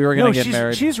 We were going to get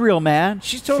married. She's real, man.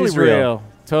 She's totally real.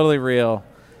 Totally real.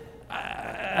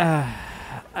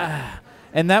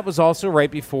 And that was also right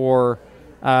before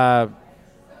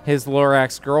his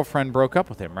Lorax girlfriend broke up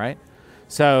with him, right?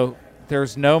 So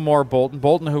there's no more Bolton.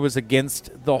 Bolton, who was against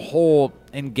the whole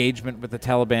engagement with the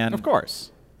Taliban. Of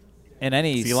course. In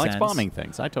any sense. He likes bombing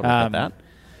things. I totally get that.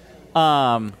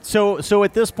 So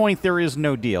at this point, there is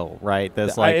no deal, right?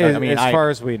 There's as far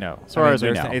as we know. As far as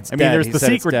we know. There's the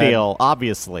secret deal,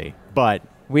 obviously, but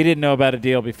we didn't know about a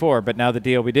deal before, but now the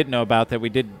deal we did know about that we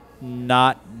did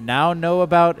not now know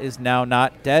about is now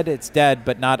not dead. It's dead,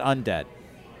 but not undead.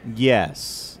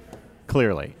 Yes,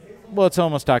 clearly. Well, it's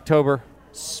almost October.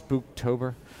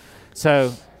 Spooktober.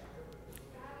 So,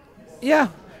 yeah.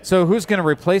 So who's going to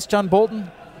replace John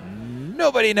Bolton?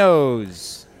 Nobody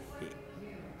knows.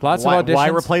 Lots of auditions. Why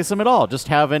replace him at all? Just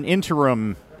have an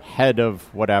interim head of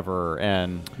whatever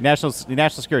and national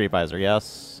security advisor.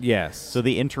 Yes. Yes. So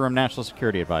the interim national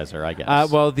security advisor, I guess.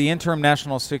 Well, the interim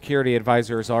national security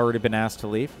advisor has already been asked to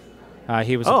leave.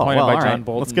 He was appointed by John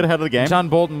Bolton. Let's get ahead of the game. John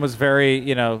Bolton was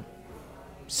very,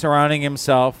 surrounding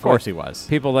himself. Of course he was.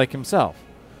 People like himself.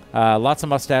 Lots of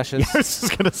mustaches. Yeah, I was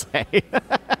just going to say.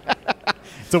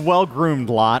 It's a well-groomed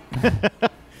lot.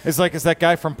 It's like, is that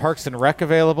guy from Parks and Rec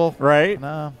available? Right.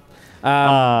 No.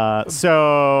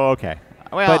 Okay.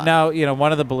 Well, but now,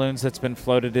 one of the balloons that's been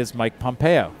floated is Mike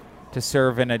Pompeo to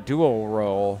serve in a dual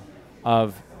role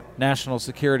of National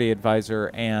Security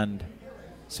Advisor and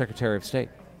Secretary of State.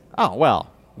 Oh, well,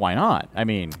 why not? I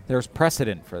mean, there's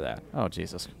precedent for that. Oh,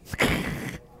 Jesus.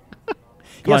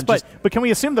 Yes, but can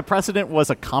we assume the precedent was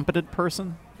a competent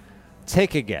person?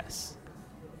 Take a guess.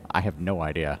 I have no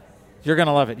idea. You're going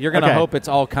to love it. You're going to hope it's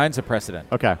all kinds of precedent.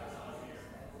 Okay.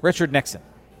 Richard Nixon.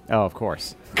 Oh, of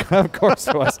course. Of course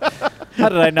it was. How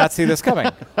did I not see this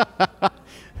coming?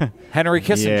 Henry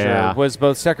Kissinger was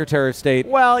both Secretary of State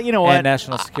and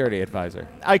National Security Advisor.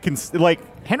 I can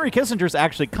Henry Kissinger's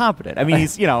actually competent. I mean,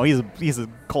 he's a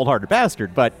cold-hearted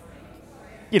bastard, but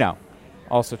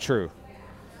also true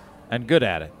and good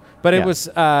at it. But it was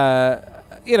some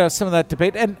of that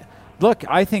debate. And look,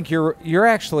 I think you're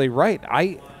actually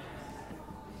right.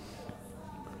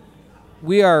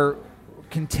 We are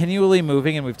continually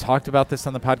moving, and we've talked about this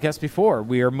on the podcast before.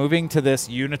 We are moving to this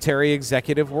unitary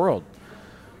executive world.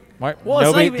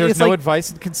 Well, there's no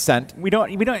advice and consent. We don't.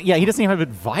 Yeah, he doesn't even have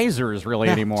advisors really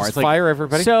anymore. Just fire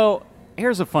everybody. So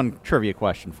here's a fun trivia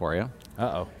question for you.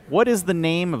 Uh-oh. What is the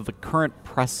name of the current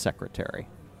press secretary?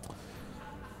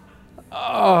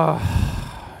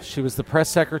 She was the press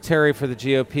secretary for the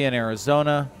GOP in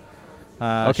Arizona.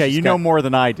 Okay, you know more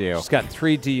than I do. She's got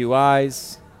 3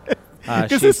 DUIs.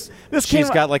 She's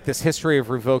got this history of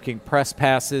revoking press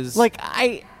passes.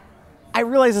 I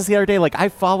realized this the other day. I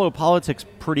follow politics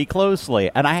pretty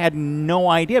closely, and I had no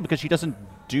idea because she doesn't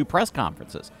do press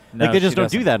conferences. No, they just don't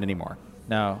doesn't. do that anymore.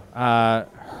 No.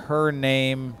 Her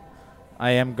name,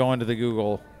 I am going to the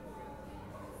Google.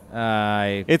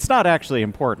 It's not actually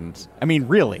important. I mean,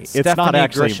 really, Stephanie it's not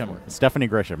actually Grisham. Important. Stephanie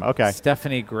Grisham. Okay.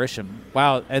 Stephanie Grisham.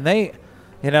 Wow. And they,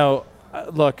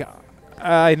 look,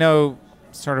 I know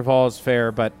sort of all is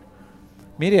fair, but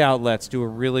media outlets do a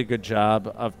really good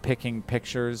job of picking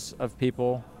pictures of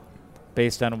people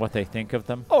based on what they think of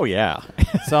them. Oh, yeah.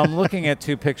 So I'm looking at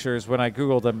 2 pictures when I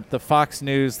Googled them. The Fox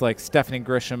News, Stephanie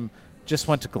Grisham, just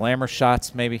went to Glamour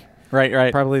Shots, maybe.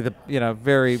 Right. Probably the,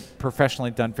 very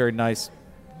professionally done, very nice,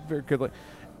 very good.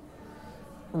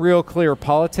 Real Clear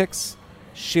Politics,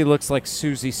 she looks like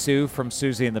Susie Sue from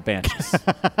Susie and the Banshees.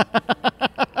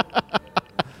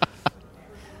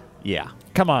 Yeah.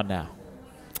 Come on now.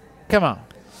 Come on.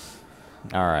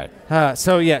 All right.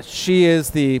 She is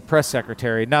the press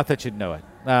secretary. Not that you'd know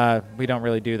it. We don't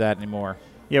really do that anymore.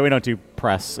 Yeah, we don't do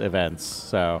press events,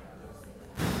 so.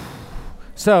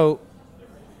 So,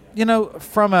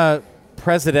 from a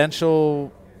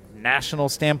presidential national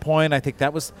standpoint, I think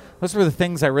those were the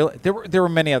things I really. There were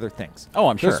many other things. Oh,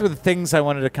 I'm sure. Those were the things I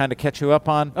wanted to kind of catch you up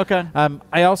on. Okay.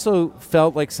 I also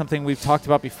felt like something we've talked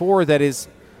about before that is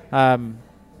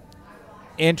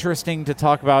interesting to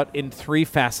talk about in 3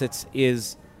 facets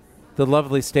is the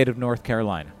lovely state of North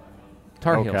Carolina,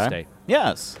 Tar Heel State.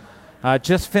 Yes.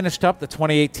 Just finished up the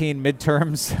 2018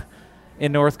 midterms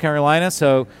in North Carolina.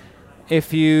 So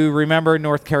if you remember,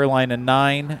 North Carolina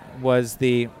 9 was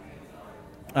the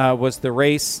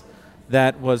race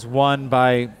that was won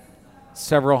by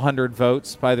several hundred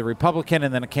votes by the Republican,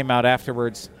 and then it came out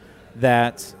afterwards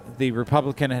that the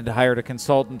Republican had hired a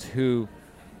consultant who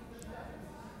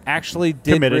actually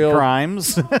did committed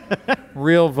crimes,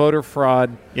 real voter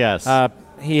fraud. Yes.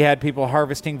 He had people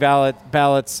harvesting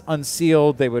ballots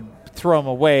unsealed. They would throw them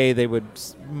away. They would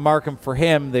mark them for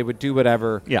him. They would do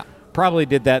whatever. Yeah. Probably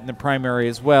did that in the primary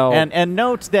as well. And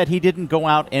note that he didn't go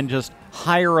out and just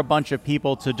hire a bunch of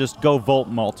people to just go vote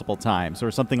multiple times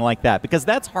or something like that, because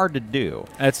that's hard to do.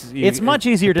 It's much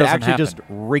easier to actually just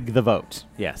rig the vote.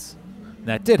 Yes.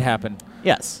 That did happen.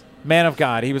 Yes. Man of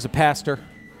God. He was a pastor.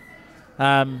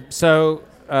 So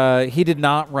he did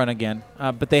not run again,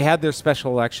 but they had their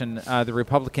special election. The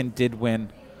Republican did win,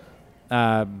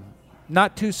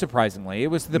 not too surprisingly.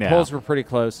 The polls were pretty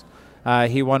close.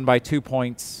 He won by 2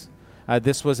 points.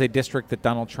 This was a district that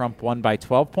Donald Trump won by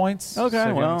 12 points. Okay,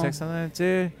 so well. take something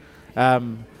too.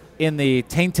 In the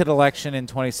tainted election in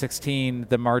 2016,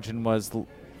 the margin was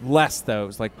less, though. It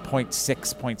was like 0.6,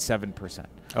 0.7%.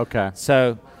 Okay.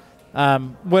 So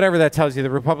whatever that tells you, the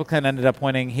Republican ended up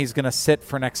winning. He's going to sit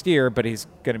for next year, but he's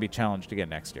going to be challenged again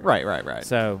next year. Right.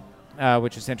 So,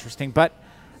 which is interesting. But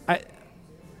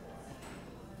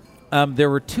there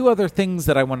were two other things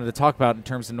that I wanted to talk about in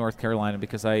terms of North Carolina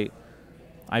because I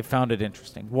found it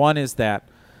interesting. One is that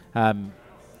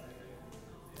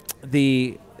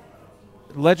the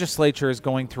legislature is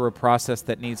going through a process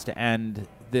that needs to end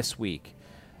this week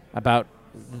about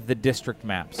the district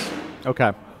maps.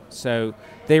 Okay. So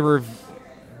they were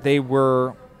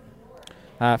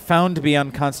found to be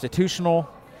unconstitutional.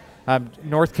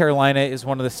 North Carolina is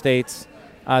one of the states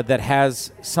that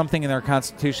has something in their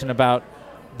constitution about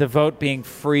the vote being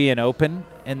free and open,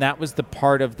 and that was the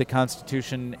part of the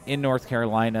Constitution in North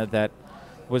Carolina that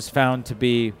was found to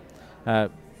be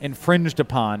infringed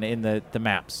upon in the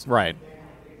maps. Right.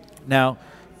 Now,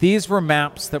 these were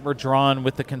maps that were drawn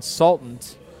with the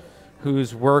consultant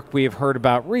whose work we have heard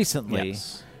about recently.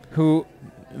 Yes.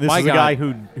 This is a guy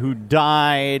who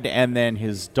died, and then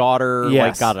his daughter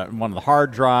got one of the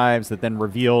hard drives that then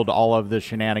revealed all of the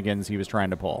shenanigans he was trying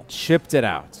to pull. Shipped it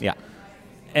out. Yeah.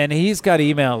 And he's got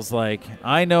emails like,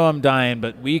 I know I'm dying,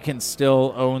 but we can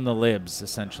still own the libs,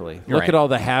 essentially. Look at all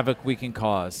the havoc we can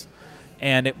cause.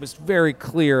 And it was very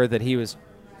clear that he was,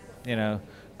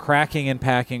 cracking and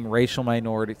packing racial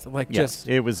minorities.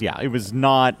 It was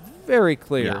not very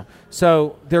clear. Yeah.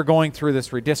 So they're going through this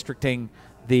redistricting.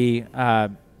 They've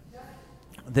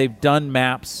done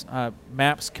maps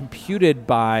computed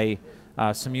by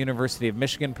some University of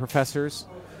Michigan professors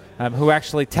who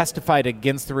actually testified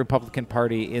against the Republican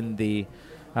Party in the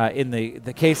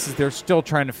cases. They're still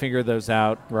trying to figure those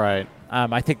out. Right.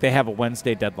 I think they have a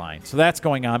Wednesday deadline. So that's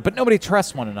going on. But nobody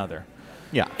trusts one another.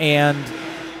 Yeah. And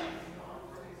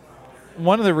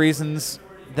one of the reasons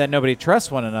that nobody trusts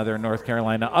one another in North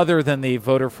Carolina, other than the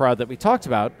voter fraud that we talked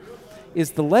about,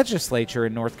 is the legislature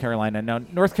in North Carolina. Now,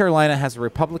 North Carolina has a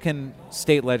Republican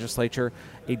state legislature,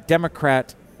 a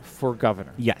Democrat for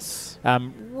governor. Yes.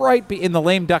 Right in the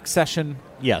lame duck session.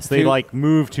 Yes, they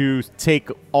moved to take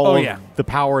all of the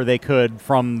power they could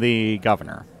from the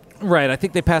governor. Right. I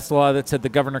think they passed a law that said the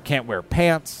governor can't wear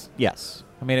pants. Yes.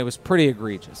 I mean, it was pretty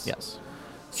egregious. Yes.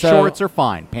 So, shorts are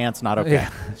fine. Pants, not okay. Yeah,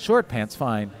 short pants,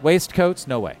 fine. Waistcoats,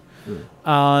 no way.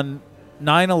 On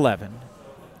 9/11,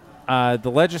 the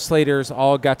legislators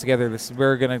all got together.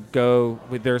 We're going to go.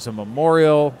 There's a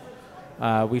memorial.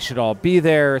 We should all be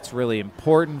there. It's really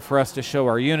important for us to show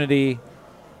our unity.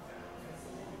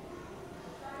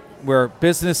 Where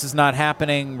business is not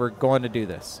happening, we're going to do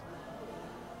this.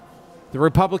 The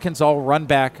Republicans all run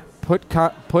back, put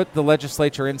the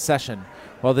legislature in session,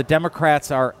 while the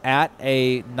Democrats are at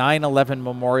a 9/11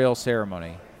 memorial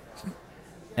ceremony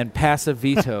and pass a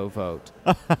veto vote.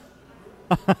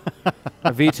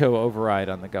 A veto override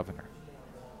on the governor.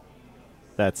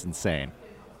 That's insane.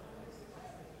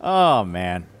 Oh,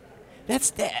 man.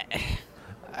 It's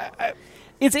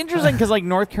interesting because,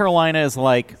 North Carolina is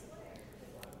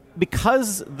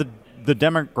because the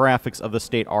demographics of the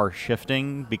state are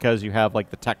shifting, because you have, the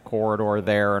tech corridor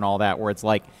there and all that, where it's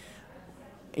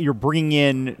you're bringing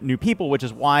in new people, which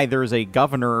is why there's a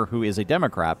governor who is a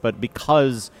Democrat. But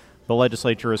because the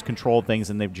legislature has controlled things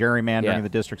and they've gerrymandering the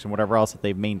districts and whatever else, that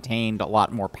they've maintained a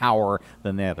lot more power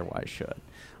than they otherwise should.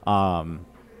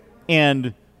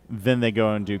 And then they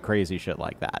go and do crazy shit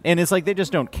like that. And it's they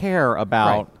just don't care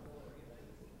about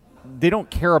they don't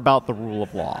care about the rule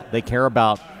of law. They care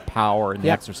about power and the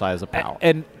exercise of power.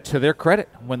 And to their credit,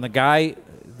 when the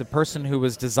person who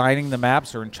was designing the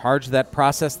maps or in charge of that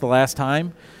process the last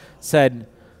time said,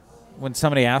 when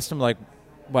somebody asked him,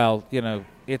 well,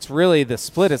 it's really the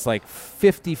split is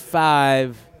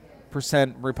 55%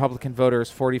 Republican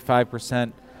voters,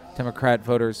 45% Democrat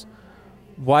voters.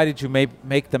 why did you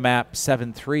make the map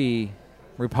 7-3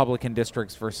 Republican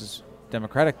districts versus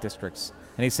Democratic districts?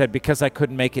 And he said, because I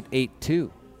couldn't make it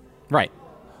 8-2. Right.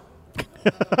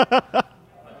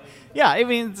 Yeah, I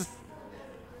mean,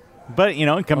 but,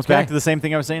 it comes back to the same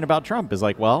thing I was saying about Trump. Is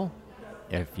like, well,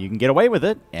 if you can get away with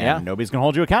it and nobody's going to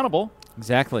hold you accountable.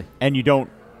 Exactly. And you don't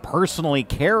personally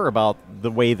care about the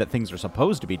way that things are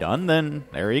supposed to be done, then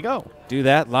there you go. Do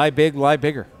that. Lie big, lie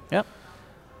bigger. Yep.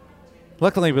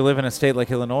 Luckily, we live in a state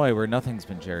like Illinois where nothing's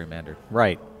been gerrymandered.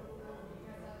 Right.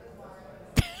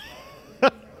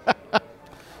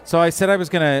 So I said I was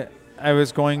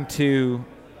going to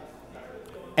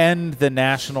end the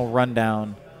national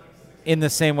rundown in the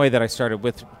same way that I started,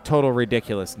 with total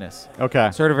ridiculousness.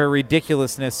 Okay. Sort of a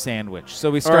ridiculousness sandwich.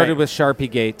 So we started with Sharpie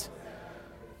Gate.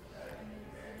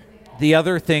 The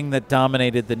other thing that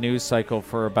dominated the news cycle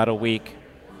for about a week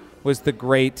was the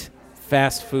great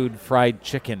fast food fried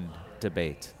chicken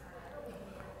debate.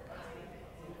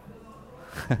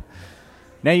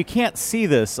 Now, you can't see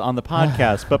this on the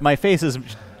podcast, but my face is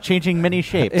changing many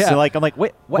shapes. Yeah. So, I'm like,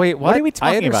 wait, what are we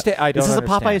talking about? I don't Is this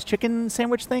understand. a Popeye's chicken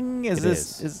sandwich thing?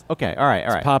 Is okay, all right.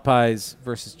 It's Popeyes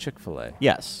versus Chick-fil-A.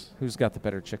 Yes. Who's got the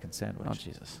better chicken sandwich? Oh,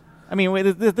 Jesus. I mean,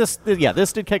 this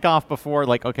did kick off before,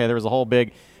 there was a whole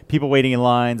big people waiting in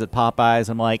lines at Popeyes.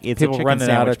 I'm like, it's people a chicken running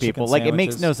sandwich, out of people. chicken It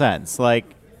makes no sense.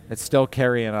 It's still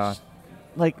carrying on.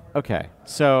 Okay.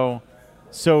 So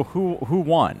who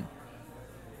won?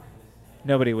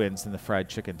 Nobody wins in the fried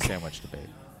chicken sandwich debate.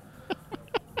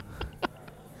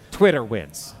 Twitter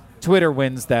wins. Twitter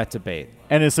wins that debate.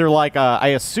 And is there I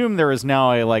assume there is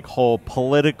now a whole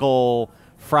political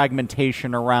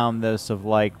fragmentation around this of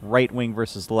right wing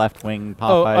versus left wing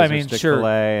Popeyes versus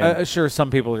Chick-fil-A? Sure.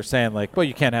 Some people are saying well,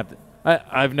 you can't have.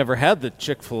 I've never had the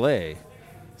Chick-fil-A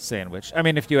sandwich. I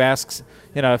mean, if you ask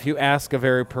a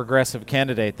very progressive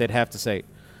candidate, they'd have to say,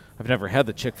 I've never had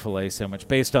the Chick-fil-A sandwich,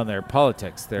 based on their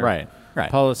politics, their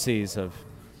policies of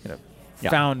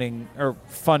founding or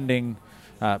funding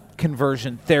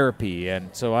conversion therapy, and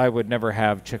so I would never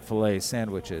have Chick-fil-A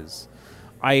sandwiches.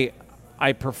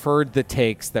 I preferred the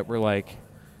takes that were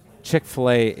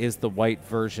Chick-fil-A is the white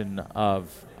version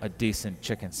of a decent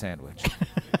chicken sandwich.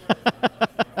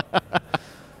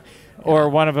 Or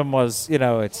one of them was,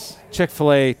 it's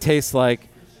Chick-fil-A tastes like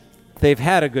they've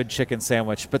had a good chicken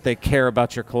sandwich, but they care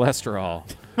about your cholesterol.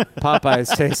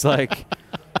 Popeyes tastes like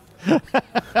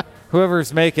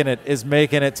whoever's making it is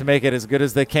making it to make it as good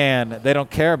as they can. They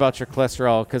don't care about your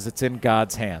cholesterol because it's in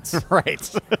God's hands.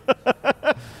 Right.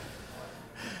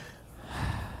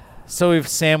 So we've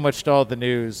sandwiched all the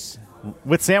news.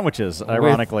 With sandwiches,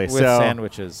 ironically. With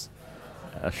sandwiches.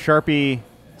 A Sharpie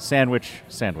sandwich.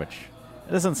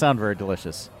 It doesn't sound very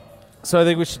delicious. So I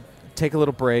think we should take a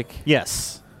little break.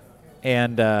 Yes.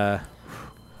 And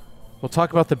we'll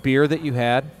talk about the beer that you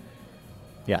had.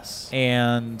 Yes.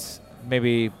 And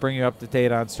maybe bring you up to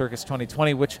date on Circus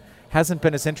 2020, which hasn't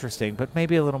been as interesting, but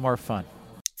maybe a little more fun.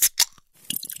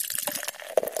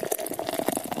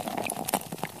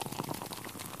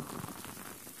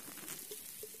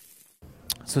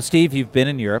 So, Steve, you've been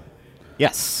in Europe.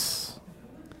 Yes.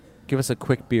 Give us a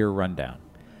quick beer rundown.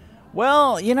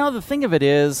 Well, the thing of it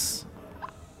is,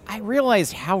 I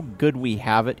realize how good we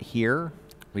have it here.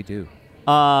 We do.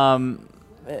 So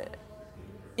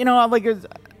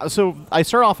I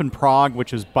start off in Prague,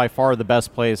 which is by far the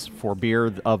best place for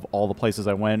beer of all the places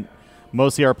I went.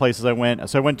 Mostly are places I went.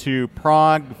 So I went to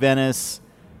Prague, Venice,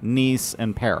 Nice,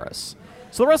 and Paris.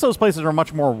 So the rest of those places are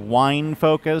much more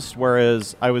wine-focused,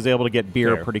 whereas I was able to get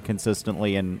beer pretty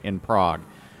consistently in Prague.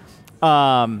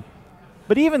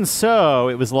 But even so,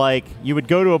 it was you would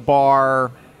go to a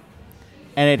bar,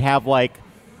 and it'd have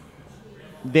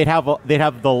they'd have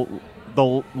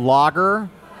the lager,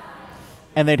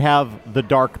 and they'd have the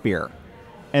dark beer,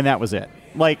 and that was it.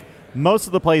 Most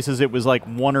of the places, it was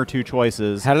one or two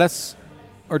choices. Helles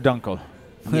or Dunkel?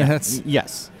 Yeah.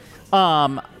 Yes.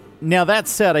 Now, that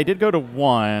said, I did go to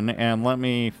one, and let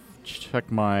me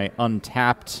check my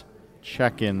Untapped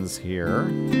check-ins here.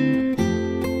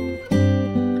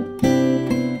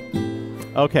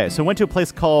 Okay, so I went to a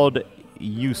place called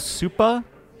Usupa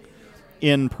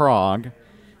in Prague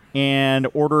and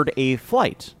ordered a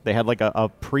flight. They had a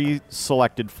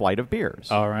pre-selected flight of beers.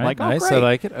 All right, nice. Great. I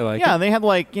like it. Yeah, they had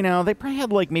they probably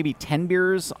had maybe 10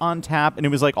 beers on tap, and it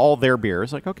was all their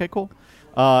beers. Okay, cool.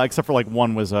 Except for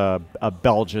one was a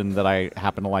Belgian that I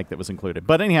happen to like that was included.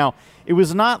 But anyhow, it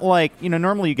was not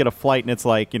normally you get a flight and it's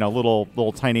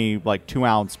little tiny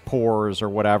 2-ounce pours or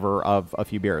whatever of a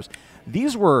few beers.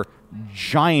 These were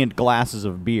giant glasses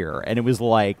of beer, and it was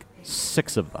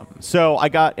 6 of them. So I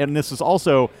got, and this is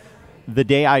also the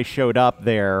day I showed up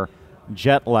there,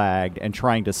 jet lagged and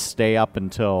trying to stay up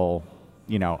until,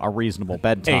 a reasonable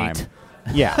bedtime. 8.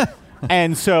 Yeah.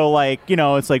 And so,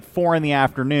 it's like 4 in the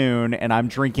afternoon, and I'm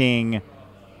drinking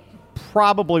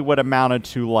probably what amounted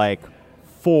to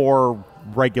 4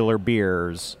 regular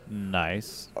beers.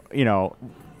 Nice.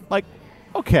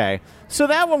 Okay. So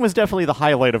that one was definitely the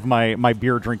highlight of my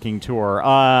beer drinking tour.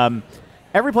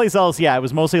 Every place else, yeah, it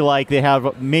was mostly they have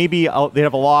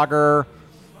a lager.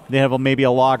 They have maybe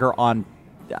a lager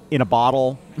in a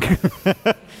bottle.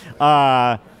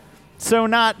 So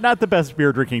not the best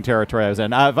beer drinking territory I was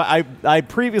in. I'd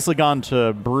previously gone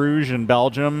to Bruges in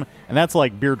Belgium, and that's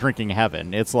like beer drinking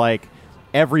heaven. It's like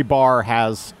every bar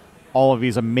has all of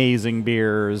these amazing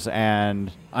beers,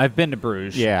 and I've been to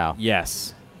Bruges. Yeah.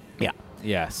 Yes. Yeah.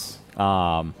 Yes.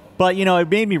 But it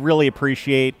made me really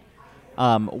appreciate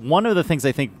one of the things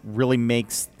I think really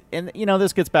makes, and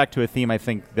this gets back to a theme I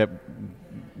think that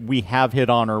we have hit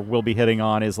on or will be hitting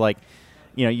on is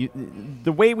the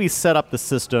way we set up the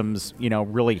systems,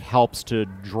 really helps to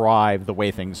drive the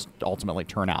way things ultimately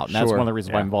turn out. And that's one of the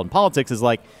reasons why I'm involved in politics is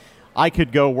I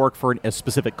could go work for a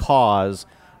specific cause.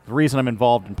 The reason I'm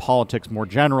involved in politics more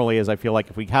generally is I feel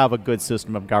like if we have a good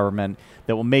system of government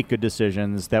that will make good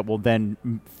decisions, that will then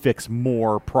fix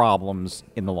more problems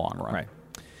in the long run. Right.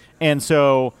 And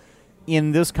so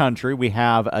in this country, we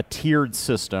have a tiered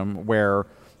system where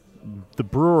the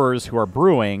brewers who are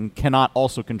brewing cannot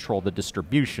also control the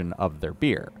distribution of their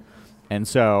beer. And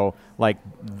so, so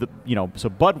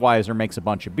Budweiser makes a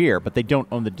bunch of beer, but they don't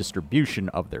own the distribution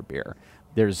of their beer.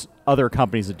 There's other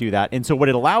companies that do that. And so what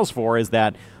it allows for is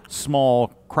that small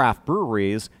craft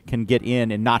breweries can get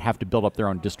in and not have to build up their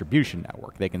own distribution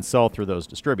network. They can sell through those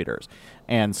distributors.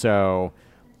 And so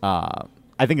I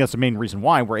think that's the main reason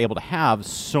why we're able to have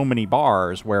so many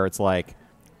bars where it's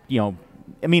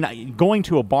going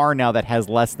to a bar now that has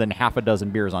less than half a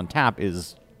dozen beers on tap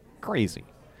is crazy.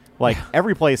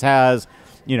 Every place has,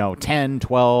 10,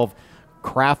 12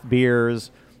 craft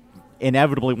beers,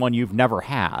 inevitably one you've never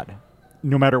had,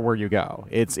 no matter where you go.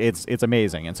 It's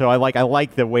amazing. And so I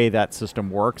like the way that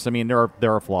system works. I mean, there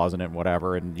are flaws in it and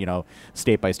whatever, and,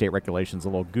 state by state regulations a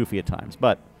little goofy at times.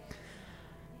 But,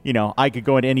 I could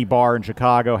go into any bar in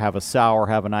Chicago, have a sour,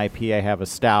 have an IPA, have a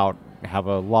stout, have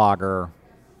a lager.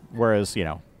 Whereas,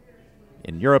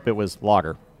 in Europe it was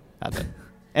lager. That's it.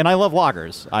 And I love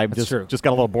lagers. I just got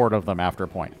a little bored of them after a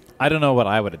point. I don't know what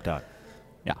I would have done.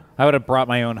 Yeah. I would have brought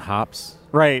my own hops.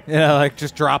 Right.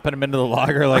 Just dropping them into the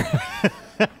lager,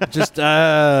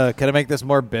 can I make this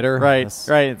more bitter? Right.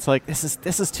 Right. It's like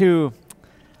this is too.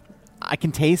 I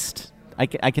can taste. I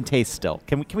can taste still.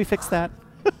 Can we fix that?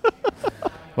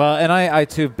 Well, and I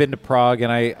too have been to Prague,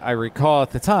 and I recall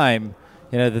at the time,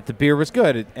 that the beer was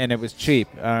good and it was cheap.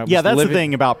 That's the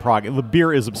thing about Prague. The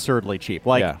beer is absurdly cheap.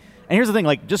 And here's the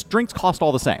thing: just drinks cost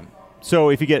all the same. So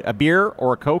if you get a beer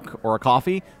or a Coke or a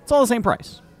coffee, it's all the same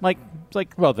price.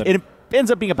 It ends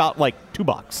up being about $2,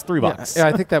 $3. Yeah,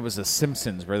 I think that was The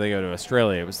Simpsons where they go to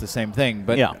Australia. It was the same thing.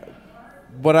 But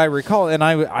what I recall, and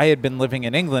I had been living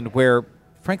in England where,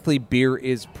 frankly, beer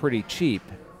is pretty cheap.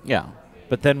 Yeah.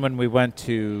 But then when we went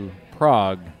to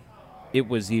Prague, it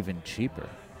was even cheaper.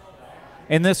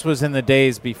 And this was in the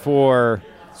days before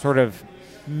sort of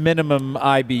minimum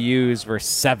IBUs were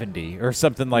 70 or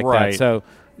something like that. So,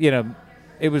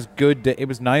 it was good. It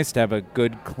was nice to have a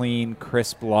good, clean,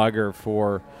 crisp lager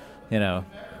for, a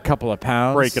couple of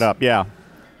pounds. Break it up, yeah.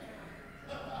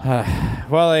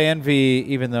 Well, I envy,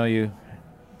 even though you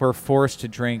were forced to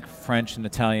drink French and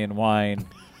Italian wine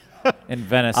in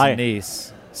Venice and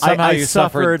Nice. Somehow I you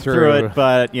suffered through it,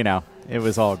 but, it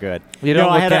was all good. You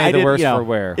don't look any the worse for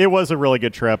wear. It was a really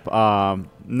good trip.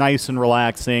 Nice and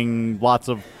relaxing. Lots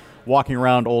of walking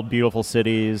around old, beautiful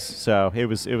cities. So it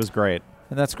was great.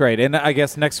 And that's great. And I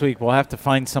guess next week we'll have to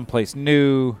find someplace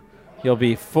new. You'll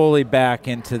be fully back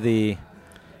into the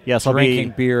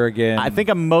drinking beer again. I think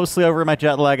I'm mostly over my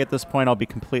jet lag at this point. I'll be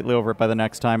completely over it by the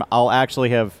next time. I'll actually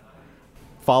have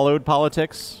followed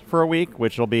politics for a week,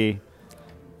 which will be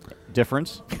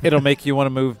different. It'll make you want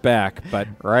to move back, but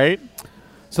right?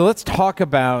 So let's talk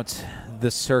about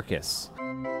the circus.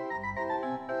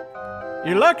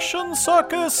 Election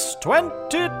Circus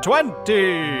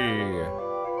 2020.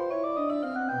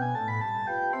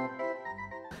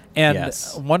 And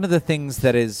one of the things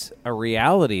that is a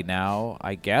reality now,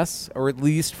 I guess, or at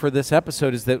least for this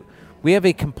episode, is that we have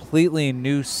a completely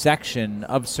new section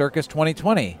of Circus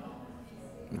 2020.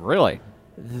 Really?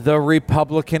 The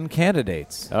Republican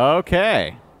candidates.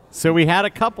 Okay. So we had a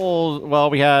couple,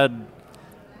 we had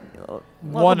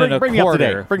one and a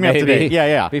quarter. Bring me up to date.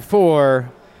 Yeah.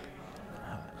 Before.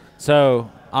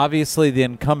 So, obviously, the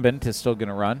incumbent is still going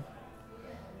to run.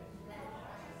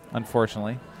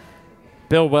 unfortunately.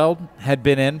 Bill Weld had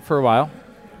been in for a while.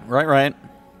 Right.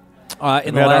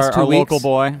 In the last 2 our weeks. local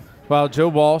boy. Well, Joe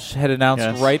Walsh had announced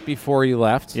Yes. right before you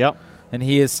left. Yep. And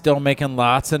he is still making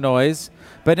lots of noise.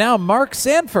 But now Mark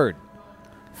Sanford,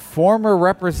 former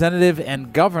representative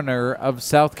and governor of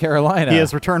South Carolina. He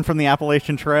has returned from the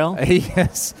Appalachian Trail. He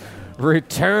has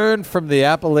returned from the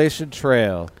Appalachian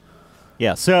Trail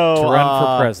Yeah, so to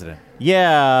run for president.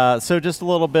 Yeah, so just a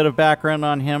little bit of background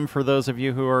on him for those of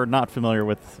you who are not familiar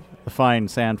with the fine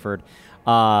Sanford.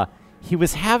 He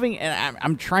was having, and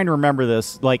I'm trying to remember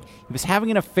this, like he was having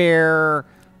an affair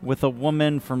with a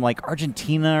woman from like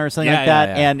Argentina or something like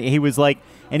that, yeah. and he was like,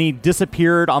 and he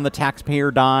disappeared on the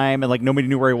taxpayer dime, and like nobody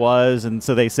knew where he was, and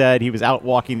so they said he was out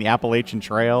walking the Appalachian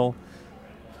Trail.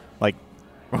 Like,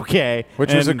 okay,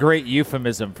 Which was a great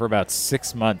euphemism for about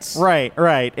 6 months. right,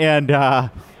 and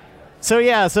so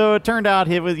it turned out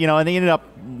he was, and they ended up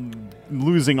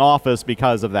losing office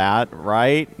because of that,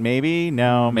 right? Maybe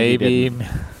Maybe. didn't.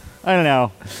 I don't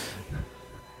know.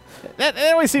 That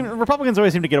always Republicans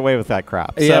always seem to get away with that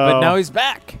crap. Yeah, So, but now he's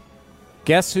back.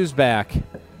 Guess who's back?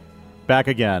 back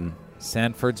again.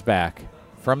 Sanford's back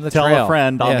from the Tell trail. a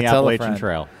friend on the tell a Appalachian friend.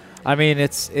 Trail. I mean,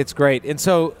 it's great. And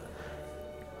so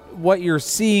what you're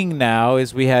seeing now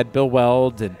is we had Bill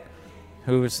Weld,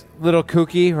 who's a little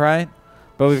kooky, right?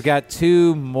 But we've got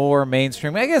two more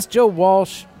mainstream. I guess Joe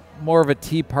Walsh, more of a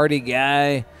Tea Party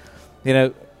guy,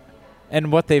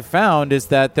 and what they've found is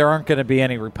that there aren't going to be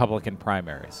any Republican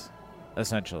primaries,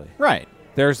 essentially. Right.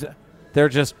 They're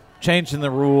just changing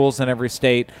the rules in every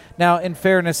state. Now, in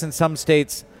fairness, in some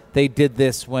states, they did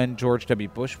this when George W.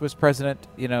 Bush was president,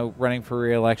 running for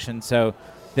re-election. So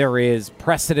there is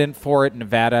precedent for it in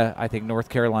Nevada, I think North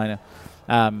Carolina.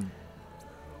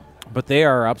 But they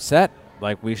are upset.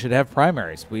 Like, we should have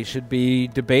primaries. We should be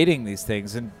debating these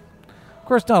things. And, of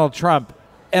course, Donald Trump,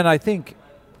 and I think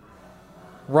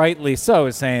rightly so,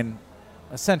 is saying,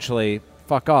 essentially,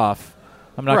 fuck off.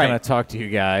 I'm not going to talk to you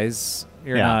guys.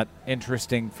 You're not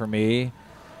interesting for me.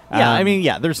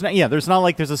 Yeah, there's not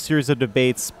like there's a series of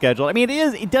debates scheduled. I mean,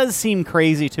 it does seem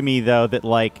crazy to me though that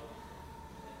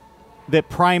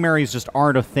primaries just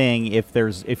aren't a thing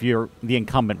if you're the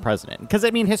incumbent president. Because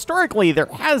I mean, historically there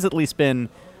has at least been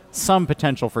some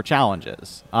potential for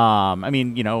challenges. I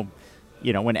mean,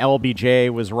 when LBJ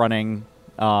was running,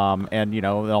 and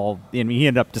he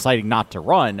ended up deciding not to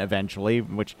run eventually,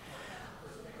 which.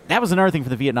 That was another thing for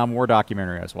the Vietnam War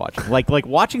documentary I was watching. Like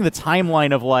watching the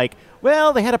timeline of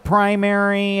they had a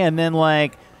primary, and then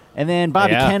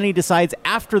Bobby Kennedy decides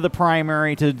after the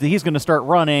primary he's going to start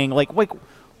running.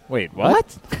 Wait,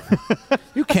 what?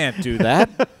 You can't do that.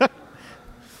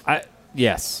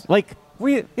 Yes.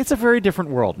 It's a very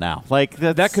different world now.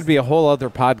 That could be a whole other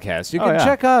podcast. You can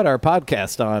check out our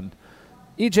podcast on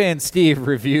EJ and Steve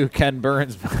review Ken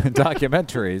Burns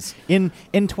documentaries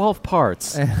in 12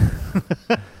 parts.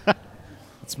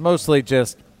 It's mostly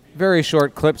just very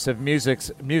short clips of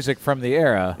music from the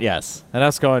era. Yes. And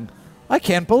us going, I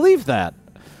can't believe that.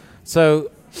 So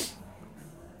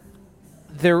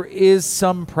there is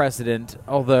some precedent,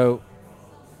 although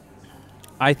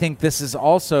I think this is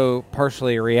also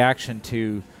partially a reaction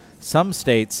to some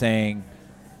states saying,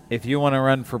 if you want to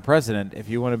run for president, if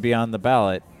you want to be on the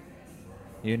ballot,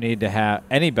 you need to have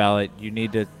any ballot, you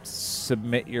need to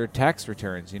submit your tax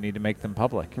returns. You need to make them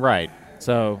public. Right.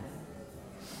 So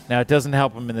now it doesn't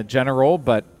help them in the general,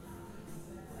 but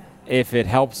if it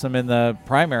helps them in the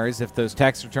primaries, if those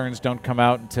tax returns don't come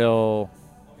out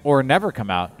or never come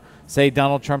out, say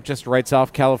Donald Trump just writes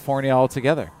off California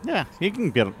altogether. Yeah, he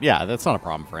can get. Yeah, that's not a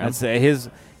problem for him. His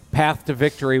path to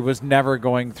victory was never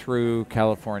going through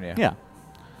California. Yeah,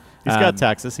 he's got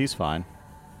Texas. He's fine.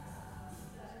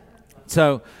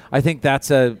 So I think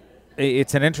it's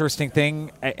an interesting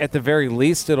thing. At the very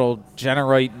least, it'll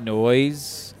generate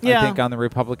noise, I think, on the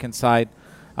Republican side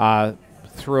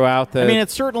throughout the... I mean,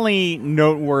 it's certainly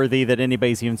noteworthy that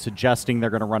anybody's even suggesting they're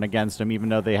going to run against him, even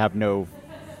though they have no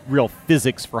real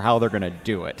physics for how they're going to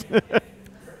do it.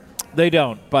 They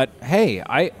don't. But, hey,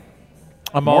 I'm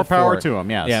all more power for it. to them,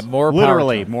 yes. Yeah, more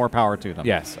Literally, power to them. more power to them.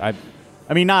 Yes. I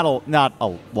mean, not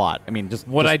a lot. I mean, just...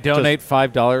 Would I donate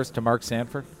 $5 to Mark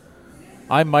Sanford?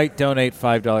 I might donate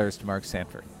 $5 to Mark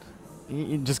Sanford.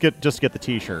 You just get the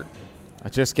T-shirt. I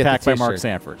just get Packed the T-shirt. by Mark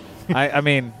Sanford. I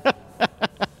mean,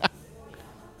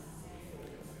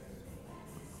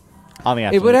 on the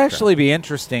it would actually be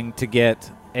interesting to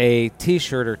get a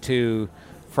T-shirt or two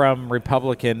from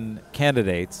Republican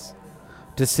candidates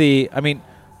to see. I mean,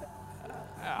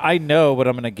 I know what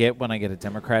I'm going to get when I get a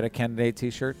Democratic candidate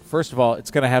T-shirt. First of all, it's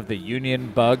going to have the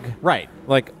Union bug, right,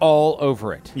 all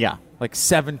over it. Yeah. like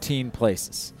 17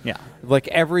 places. Yeah. Like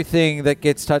everything that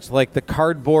gets touched, like the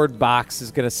cardboard box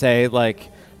is going to say like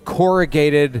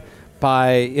corrugated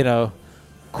by,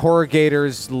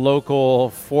 Corrugators Local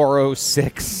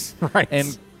 406 in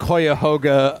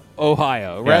Cuyahoga,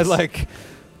 Ohio, right? Yes. Like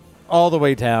all the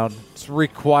way down. It's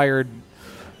required.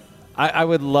 I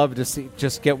would love to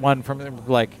just get one from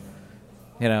like,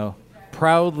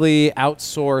 proudly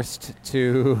outsourced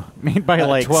to made by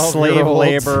like slave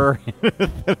labor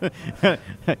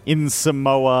in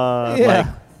Samoa. Yeah. Like,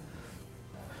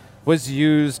 was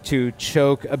used to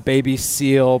choke a baby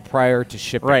seal prior to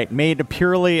shipping. Right, made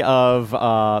purely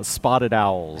of spotted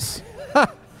owls.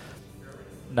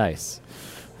 Nice.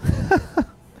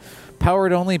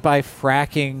 Powered only by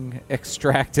fracking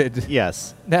extracted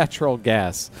natural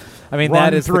gas. I mean, Run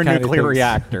that is through the a kind nuclear of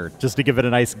reactor just to give it a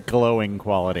nice glowing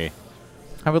quality.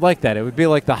 I would like that. It would be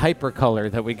like the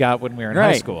hypercolor that we got when we were in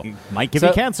high school. Might give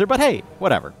you cancer, but hey,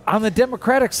 whatever. On the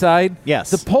Democratic side,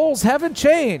 the polls haven't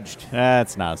changed.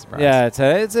 That's not a surprise. Yeah,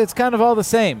 it's kind of all the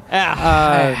same.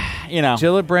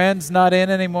 Gillibrand's not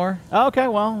in anymore. Okay,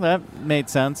 well, that made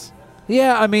sense.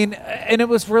 Yeah, I mean, and it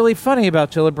was really funny about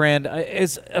Gillibrand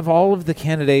is of all of the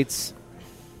candidates,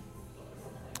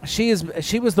 she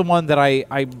was the one that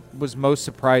I was most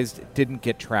surprised didn't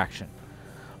get traction.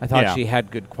 I thought she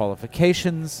had good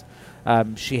qualifications.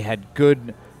 She had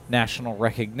good national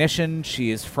recognition. She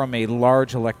is from a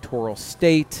large electoral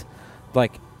state.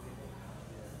 Like,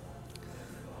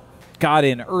 got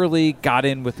in early, got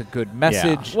in with a good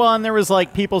message. Yeah. Well, and there was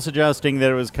like people suggesting that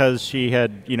it was because she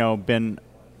had, been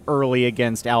early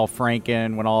against Al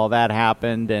Franken when all of that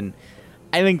happened, and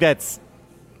I think that's.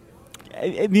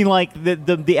 I mean, like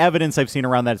the evidence I've seen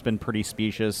around that has been pretty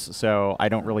specious, so I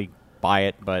don't really buy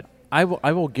it, but. I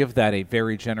will give that a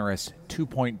very generous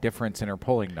 2-point difference in her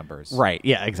polling numbers. Right.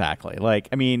 Yeah, exactly. Like,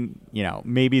 I mean,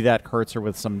 maybe that hurts her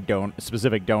with some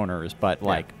specific donors, but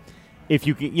like, if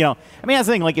you can, I mean, that's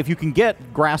the thing. Like, if you can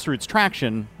get grassroots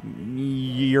traction,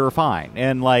 you're fine.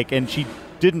 And she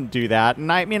didn't do that. And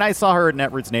I mean, I saw her at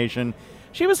Netroots Nation.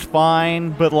 She was fine,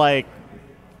 but like,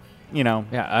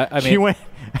 I mean, she went.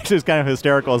 Actually, it's kind of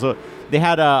hysterical. So they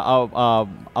had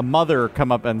a mother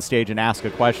come up on stage and ask a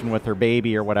question with her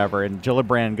baby or whatever, and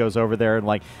Gillibrand goes over there and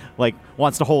like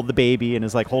wants to hold the baby and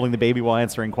is like holding the baby while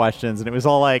answering questions, and it was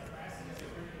all like,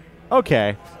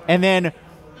 okay. And then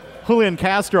Julian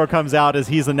Castro comes out as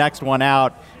he's the next one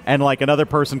out, and like another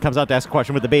person comes out to ask a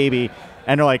question with the baby,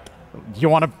 and they're like, you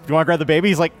want to grab the baby?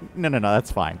 He's like, no,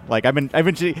 that's fine. Like I've been.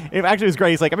 It actually was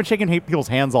great. He's like, I've been shaking people's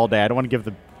hands all day. I don't want to give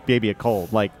the baby a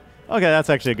cold. Like, okay, that's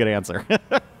actually a good answer.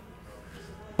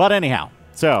 But anyhow,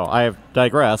 so I have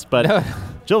digressed. But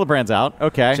Gillibrand's out.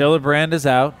 Okay, Gillibrand is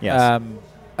out. Yes.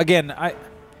 Again,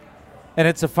 and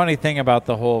it's a funny thing about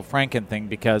the whole Franken thing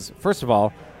because first of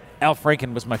all, Al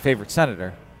Franken was my favorite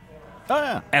senator. Oh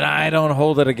yeah, and I don't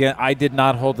hold it against. I did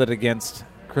not hold it against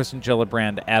Kristen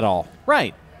Gillibrand at all.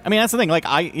 Right. I mean, that's the thing. Like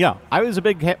I was a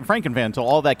big Franken fan until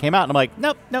all that came out, and I'm like,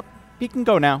 nope, he can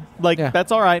go now. Like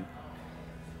that's all right.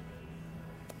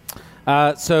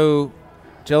 So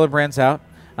Gillibrand's out.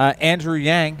 Andrew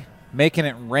Yang making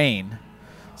it rain.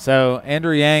 So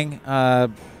Andrew Yang,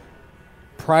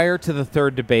 prior to the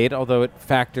third debate, although it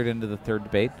factored into the third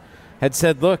debate, had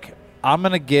said, look, I'm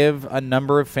going to give a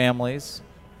number of families.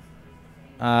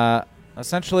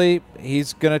 Essentially,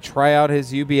 he's going to try out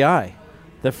his UBI,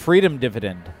 the freedom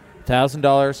dividend,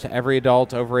 $1,000 to every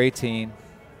adult over 18.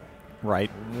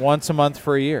 Right. Once a month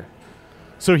for a year.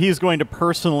 So he's going to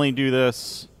personally do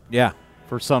this. Yeah.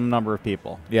 For some number of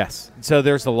people. Yes. So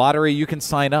there's the lottery. You can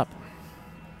sign up.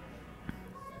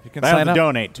 You can I sign have to up.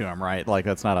 donate to him, right? Like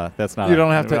that's not. You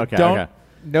don't have to. Okay, don't.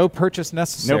 No purchase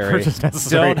necessary. No purchase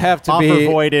necessary. Don't have to Offer be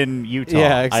void in Utah.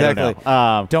 Yeah, exactly. I don't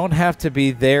know. Don't have to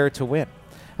be there to win.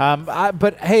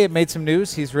 But hey, it made some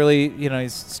news. He's really,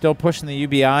 he's still pushing the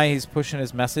UBI. He's pushing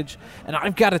his message. And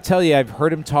I've got to tell you, I've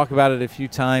heard him talk about it a few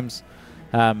times.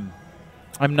 I'm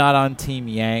not on Team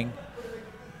Yang.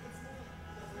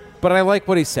 But I like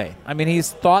what he's saying. I mean,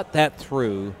 he's thought that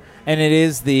through, and it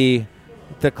is the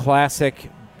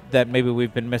classic that maybe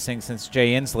we've been missing since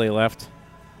Jay Inslee left.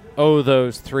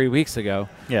 Those 3 weeks ago.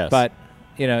 Yes. But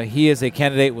he is a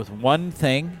candidate with one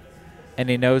thing, and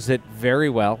he knows it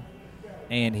very well,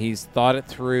 and he's thought it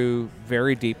through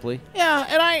very deeply. Yeah,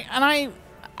 and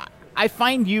I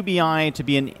find UBI to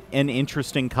be an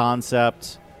interesting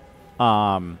concept.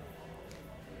 I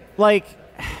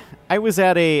was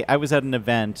at an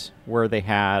event where they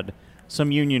had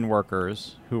some union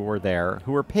workers who were there,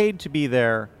 who were paid to be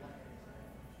there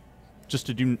just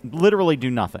to literally do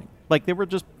nothing. Like they were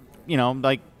just,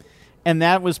 And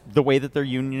that was the way that their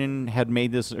union had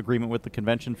made this agreement with the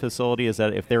convention facility, is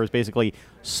that if there was basically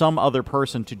some other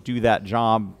person to do that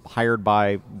job hired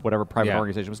by whatever private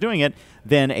organization was doing it,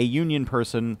 then a union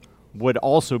person would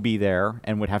also be there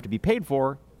and would have to be paid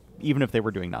for, even if they were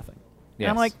doing nothing. Yes.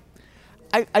 And I'm like,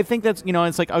 I think that's,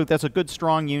 it's like, oh, that's a good,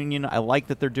 strong union. I like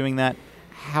that they're doing that.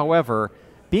 However,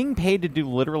 being paid to do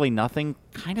literally nothing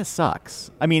kind of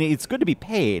sucks. I mean, it's good to be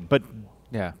paid, but,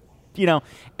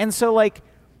 and so, like,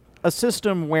 a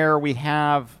system where we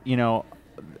have,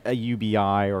 a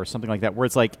UBI or something like that, where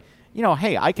it's like,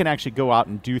 hey, I can actually go out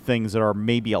and do things that are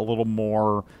maybe a little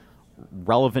more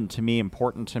relevant to me,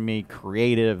 important to me,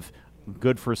 creative,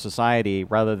 good for society,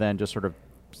 rather than just sort of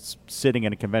sitting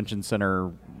in a convention center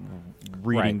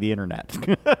reading the internet.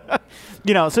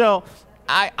 So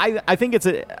I think it's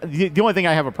the only thing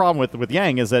I have a problem with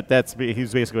Yang is that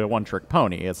he's basically a one-trick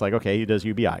pony. It's like, okay, he does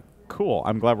UBI. Cool.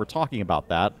 I'm glad we're talking about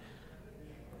that.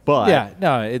 But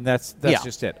and that's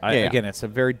just it. Again, it's a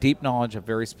very deep knowledge, a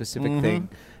very specific thing,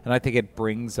 and I think it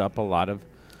brings up a lot of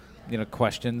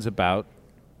questions about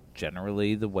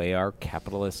generally the way our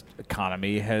capitalist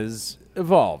economy has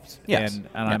evolved. Yes. And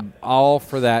I'm all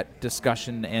for that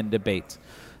discussion and debate.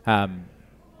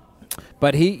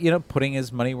 But he, putting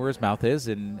his money where his mouth is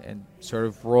and sort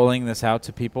of rolling this out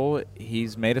to people,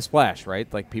 he's made a splash,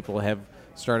 right? Like, people have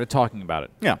started talking about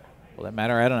it. Yeah. Will that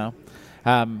matter? I don't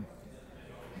know.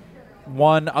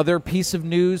 One other piece of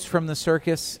news from the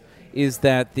circus is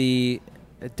that the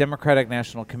Democratic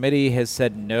National Committee has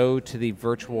said no to the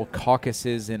virtual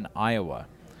caucuses in Iowa.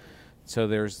 So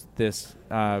there's this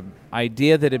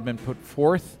idea that had been put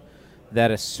forth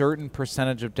that a certain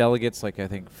percentage of delegates, like I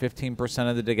think 15%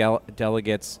 of the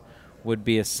delegates, would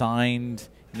be assigned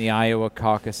in the Iowa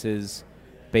caucuses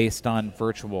based on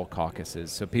virtual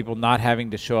caucuses. So people not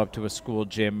having to show up to a school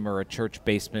gym or a church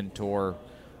basement or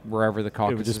wherever the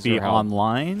caucuses it would just be are held.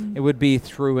 Online? It would be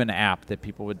through an app that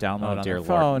people would download on their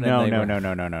phone.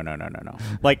 No.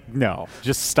 Like, no.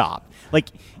 Just stop. Like,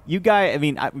 you guys, I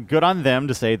mean, good on them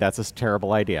to say that's a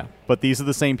terrible idea. But these are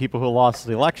the same people who lost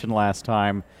the election last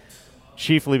time,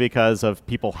 chiefly because of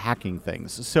people hacking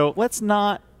things. So let's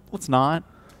not.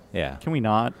 Yeah. Can we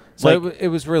not? So it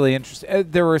was really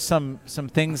interesting. There were some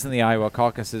things in the Iowa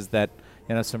caucuses that,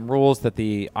 some rules that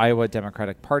the Iowa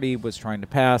Democratic Party was trying to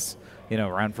pass,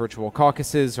 around virtual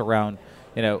caucuses, around,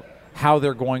 how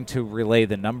they're going to relay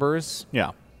the numbers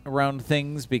around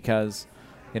things, because,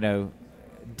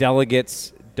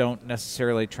 delegates don't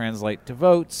necessarily translate to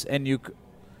votes, and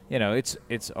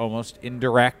it's almost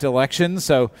indirect elections.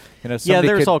 So,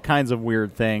 there's all kinds of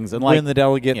weird things, and win the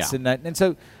delegates and that, and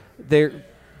so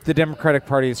the Democratic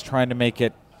Party is trying to make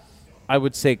it, I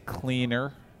would say,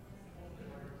 cleaner.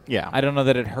 Yeah, I don't know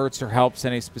that it hurts or helps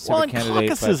any specific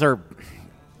candidate.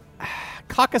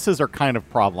 Caucuses are kind of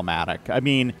problematic. I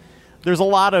mean, there's a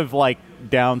lot of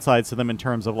downsides to them in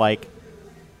terms of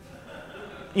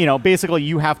basically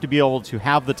you have to be able to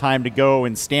have the time to go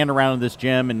and stand around in this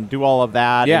gym and do all of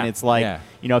that. Yeah. And it's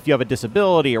if you have a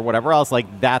disability or whatever else,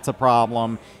 that's a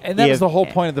problem. And that was the whole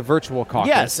point of the virtual caucus.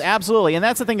 Yes, absolutely. And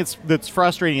that's the thing that's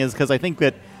frustrating, is because I think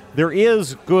that there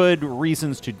is good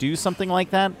reasons to do something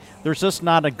like that. There's just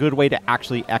not a good way to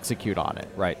actually execute on it.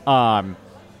 Right.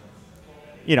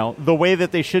 The way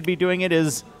that they should be doing it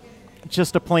is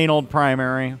just a plain old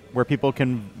primary where people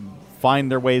can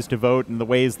find their ways to vote in the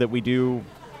ways that we do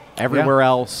everywhere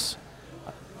else.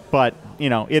 But,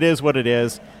 it is what it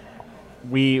is.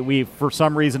 We for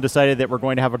some reason decided that we're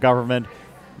going to have a government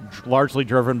largely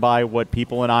driven by what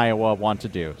people in Iowa want to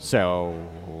do. So,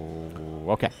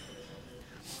 okay.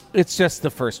 It's just the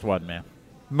first one, man.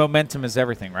 Momentum is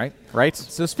everything, right? Right.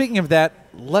 So speaking of that,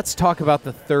 let's talk about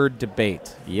the third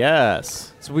debate.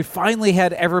 Yes. So we finally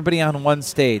had everybody on one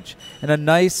stage in a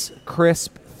nice,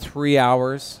 crisp 3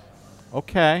 hours.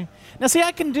 Okay. Now, see,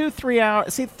 I can do 3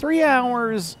 hours. See, 3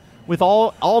 hours with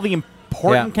all the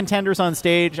important contenders on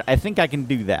stage, I think I can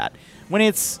do that. When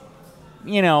it's,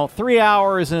 3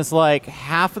 hours and it's like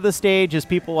half of the stage is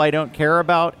people I don't care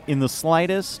about in the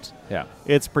slightest,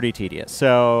 it's pretty tedious.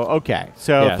 So, okay.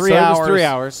 So 3 hours. It was 3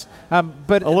 hours.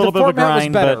 But a little bit of a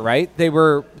grind, was better, right? They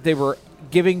were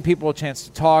giving people a chance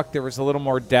to talk. There was a little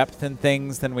more depth in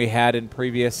things than we had in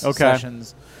previous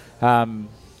sessions.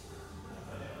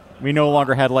 We no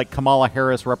longer had Kamala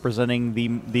Harris representing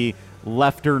the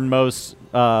lefternmost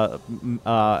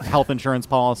health insurance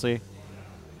policy.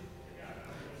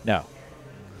 No,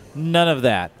 none of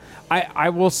that. I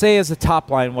will say, as a top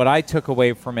line, what I took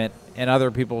away from it, and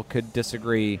other people could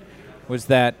disagree, was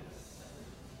that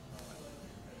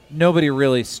nobody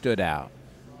really stood out.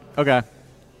 Okay.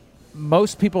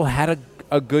 Most people had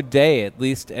a good day, at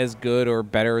least as good or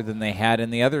better than they had in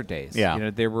the other days. Yeah. You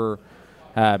know, they were.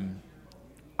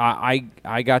 I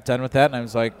got done with that, and I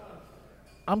was like,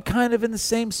 I'm kind of in the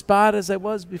same spot as I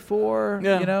was before.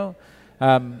 Yeah. You know,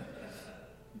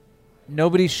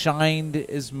 nobody shined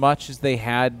as much as they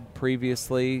had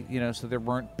previously. You know, so there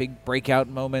weren't big breakout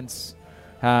moments,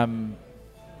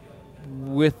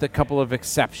 with a couple of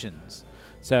exceptions.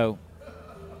 So,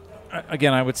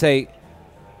 again, I would say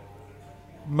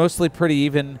mostly pretty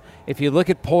even. If you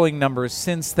look at polling numbers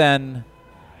since then,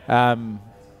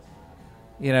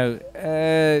 you know,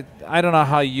 I don't know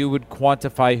how you would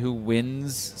quantify who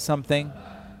wins something.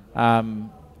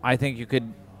 I think you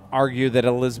could argue that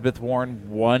Elizabeth Warren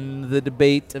won the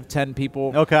debate of 10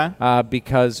 people. Okay.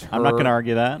 Because I'm not going to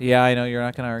argue that. Yeah, I know you're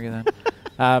not going to argue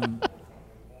that.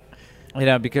 You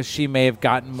know, because she may have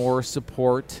gotten more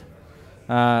support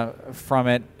from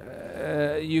it.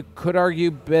 You could argue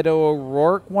Beto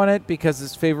O'Rourke won it because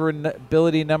his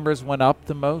favorability numbers went up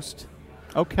the most.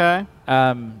 Okay.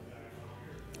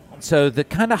 So the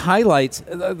kind of highlights,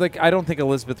 like I don't think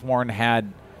Elizabeth Warren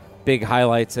had big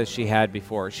highlights as she had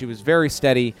before. She was very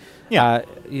steady. Yeah.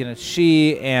 You know,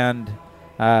 she and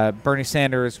Bernie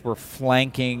Sanders were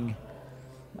flanking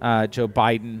Joe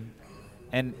Biden.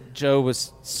 And Joe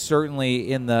was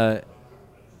certainly in the,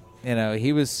 you know,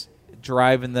 he was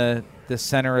driving the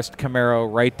centerist Camaro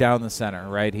right down the center,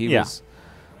 right? He was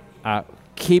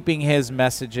keeping his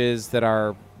messages that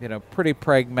are, you know, pretty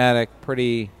pragmatic,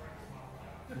 pretty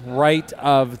right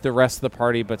of the rest of the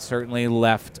party, but certainly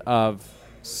left of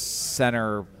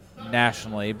center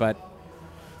nationally. But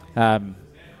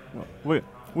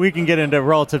we can get into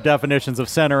relative definitions of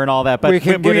center and all that, but we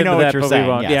can we get know into what that, you're but saying. we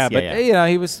won't. Yes, Yeah, but you know,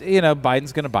 he was, you know,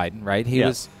 Biden's going to Biden, right? He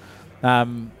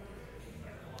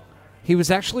was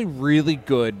actually really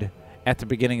good at the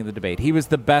beginning of the debate. He was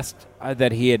the best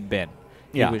that he had been.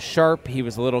 He was sharp. He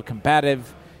was a little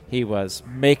combative. He was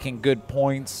making good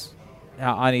points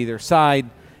on either side,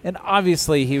 and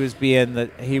obviously he was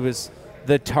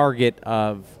the target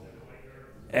of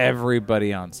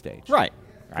everybody on stage. Right.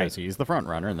 Because he's the front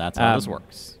runner, and that's how this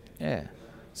works. Yeah.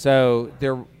 So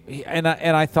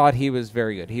I thought he was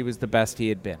very good. He was the best he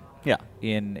had been. Yeah.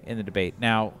 In the debate.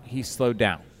 Now he slowed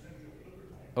down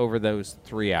over those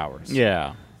 3 hours.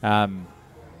 Yeah.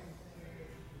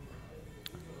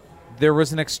 There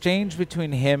was an exchange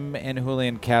between him and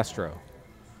Julian Castro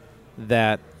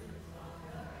that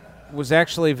was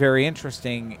actually very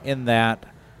interesting in that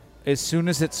as soon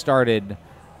as it started,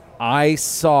 I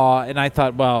saw and I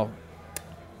thought, well,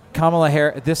 Kamala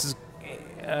Harris, this is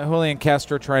Julian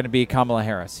Castro trying to be Kamala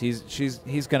Harris. He's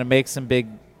going to make some big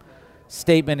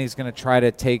statement. He's going to try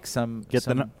to take get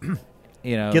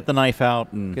the knife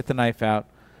out,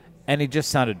 and he just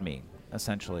sounded mean.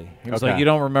 Essentially, he was Okay. like, "You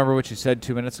don't remember what you said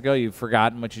 2 minutes ago? You've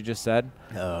forgotten what you just said."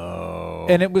 Oh,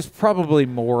 and it was probably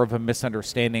more of a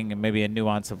misunderstanding and maybe a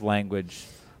nuance of language.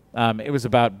 It was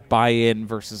about buy-in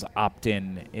versus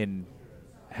opt-in in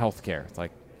healthcare. It's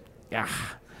like, yeah.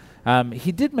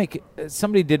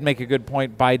 Somebody did make a good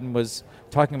point. Biden was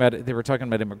talking about, they were talking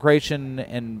about immigration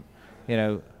and, you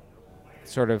know,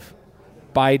 sort of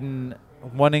Biden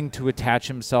wanting to attach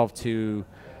himself to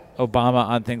Obama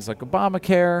on things like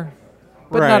Obamacare,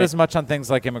 but not as much on things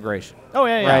like immigration. Oh,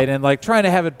 yeah. Right, and like trying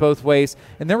to have it both ways.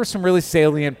 And there were some really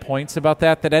salient points about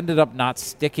that ended up not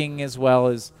sticking as well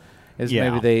as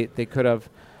maybe they could have.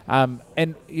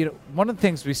 And, you know, one of the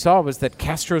things we saw was that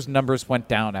Castro's numbers went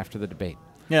down after the debate.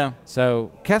 Yeah.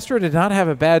 So Castro did not have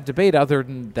a bad debate other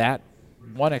than that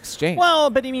one exchange. Well,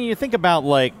 but I mean, you think about,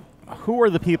 like, who are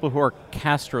the people who are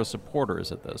Castro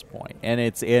supporters at this point? And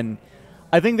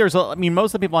I think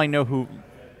most of the people I know who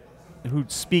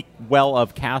speak well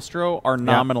of Castro are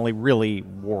nominally really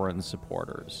Warren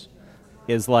supporters.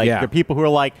 They're people who are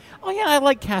like, oh yeah, I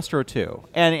like Castro too,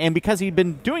 and because he'd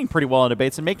been doing pretty well in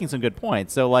debates and making some good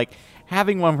points, so like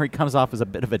having one where he comes off as a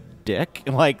bit of a dick,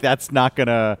 like that's not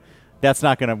gonna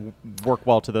work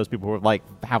well to those people who like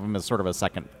have him as sort of a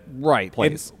second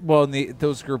place. In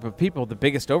those group of people, the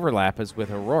biggest overlap is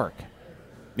with O'Rourke.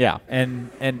 Yeah,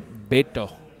 and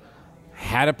Beto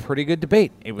had a pretty good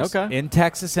debate. It was in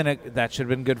Texas, and that should have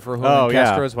been good for Julian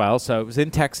Castro as well. So it was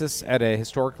in Texas at a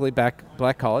historically black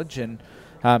college, and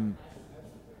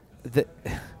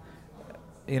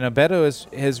Beto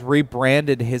has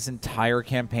rebranded his entire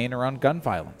campaign around gun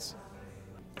violence.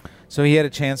 So he had a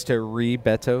chance to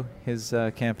re-Beto his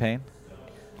campaign.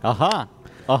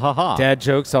 Dad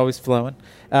jokes always flowing,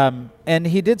 and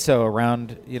he did so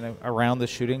around the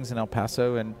shootings in El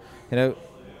Paso,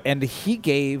 and he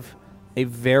gave a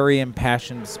very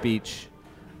impassioned speech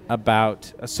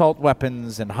about assault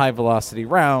weapons and high velocity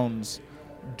rounds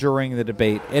during the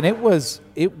debate, and it was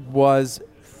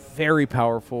very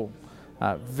powerful,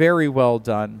 very well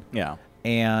done. Yeah.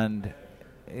 And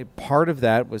part of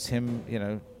that was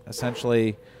him,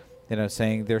 essentially,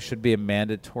 saying there should be a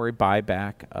mandatory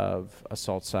buyback of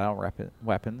assault-style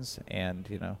weapons. And,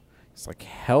 it's like,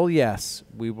 hell yes,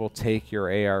 we will take your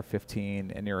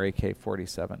AR-15 and your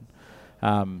AK-47.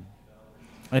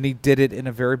 And he did it in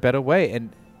a very better way.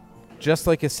 And just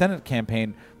like his Senate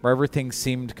campaign, where everything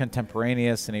seemed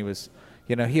contemporaneous, and he was,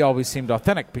 he always seemed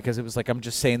authentic because it was like, I'm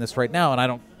just saying this right now, and I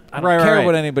don't care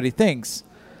what anybody thinks.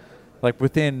 Like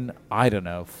within,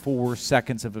 4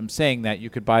 seconds of him saying that, you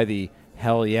could buy the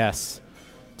Hell Yes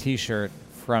T-shirt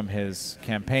from his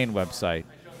campaign website.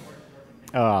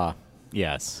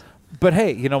 Yes. But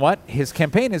hey, you know what? His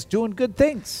campaign is doing good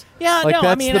things. Yeah,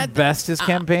 that's the best his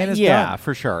campaign has done. Yeah,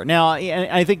 for sure. Now,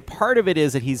 I think part of it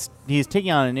is that he's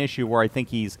taking on an issue where I think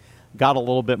he's got a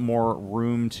little bit more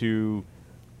room to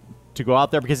go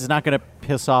out there because he's not going to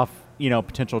piss off,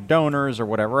 potential donors or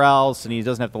whatever else, and he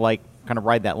doesn't have to kind of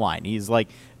ride that line. He's like,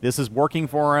 this is working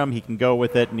for him. He can go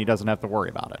with it, and he doesn't have to worry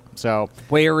about it. So,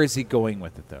 where is he going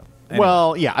with it, though? Anyway.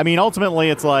 Well, yeah. I mean, ultimately,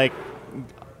 it's like,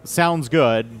 sounds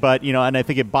good, but and I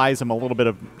think it buys him a little bit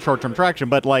of short-term traction.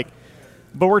 But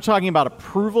we're talking about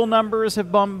approval numbers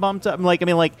have bumped up.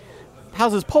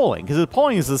 How's his polling? Because his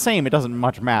polling is the same. It doesn't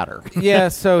much matter. Yeah.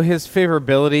 So his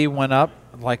favorability went up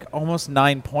almost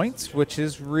 9 points, which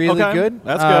is really good.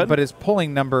 That's good. But his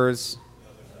polling numbers,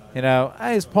 went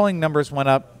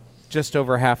up just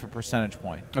over half a percentage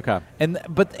point. Okay. And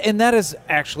that is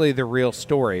actually the real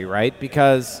story, right?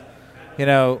 Because,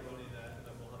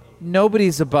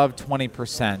 nobody's above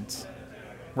 20%.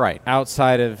 Right.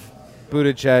 Outside of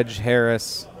Buttigieg,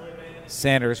 Harris,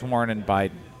 Sanders, Warren, and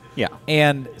Biden. Yeah.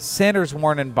 And Sanders,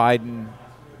 Warren, and Biden,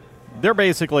 they're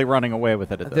basically running away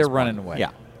with it at this point. They're running away.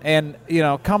 Yeah. And,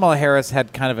 Kamala Harris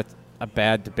had kind of a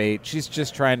bad debate. She's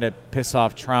just trying to piss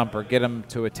off Trump or get him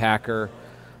to attack her.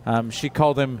 She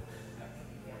called him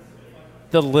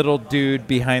the little dude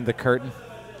behind the curtain.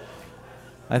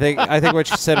 I think what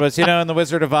she said was, in The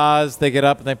Wizard of Oz, they get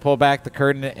up and they pull back the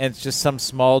curtain, and it's just some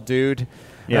small dude.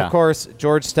 Yeah. And, of course,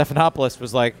 George Stephanopoulos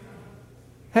was like,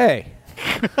 hey.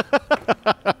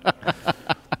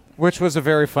 Which was a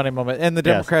very funny moment. And the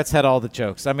Democrats had all the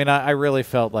jokes. I mean, I really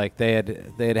felt like they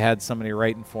had somebody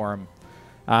writing for him.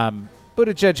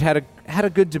 Buttigieg had a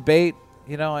good debate.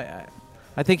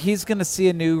 I think he's going to see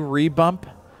a new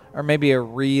rebump or maybe a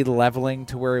re-leveling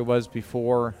to where he was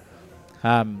before.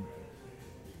 I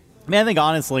mean, I think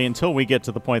honestly, until we get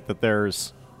to the point that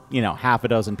there's, half a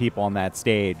dozen people on that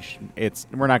stage,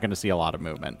 we're not going to see a lot of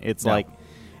movement. It's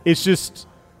it's just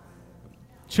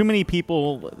too many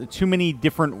people, too many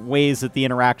different ways that the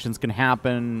interactions can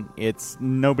happen.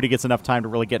 Nobody gets enough time to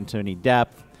really get into any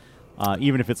depth,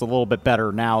 even if it's a little bit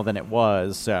better now than it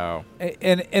was. So,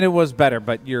 and it was better,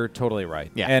 but you're totally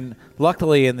right. Yeah. And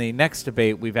luckily, in the next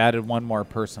debate, we've added one more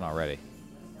person already.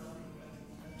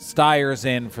 Steyer's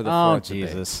in for the fourth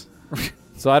Jesus. debate.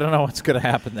 So I don't know what's going to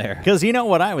happen there. Because you know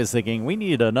what I was thinking? We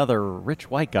need another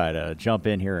rich white guy to jump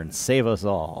in here and save us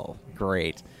all.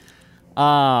 Great.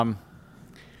 Fundamentally,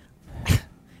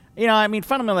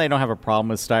 I don't have a problem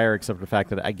with Steyer, except for the fact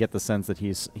that I get the sense that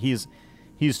he's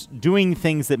doing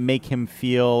things that make him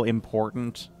feel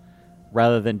important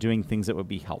rather than doing things that would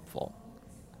be helpful.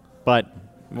 But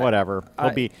whatever.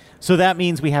 So that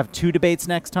means we have 2 debates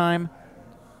next time?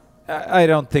 I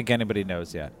don't think anybody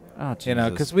knows yet. Oh, Jesus.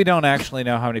 Because we don't actually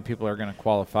know how many people are going to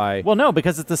qualify. Well, no,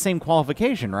 because it's the same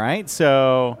qualification, right?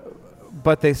 So,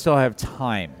 but they still have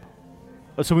time.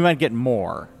 So we might get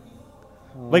more.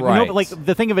 Right.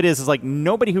 The thing of it is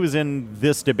nobody who is in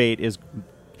this debate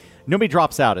nobody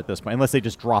drops out at this point unless they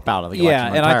just drop out of the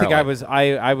election. Yeah, and I think I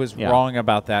was Yeah. wrong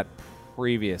about that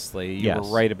previously. You Yes.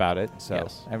 were right about it. So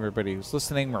Yes. everybody who's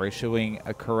listening, we're issuing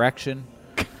a correction.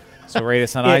 So rate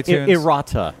us on iTunes.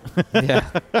 Errata. Yeah.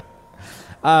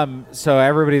 So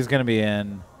everybody's going to be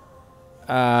in.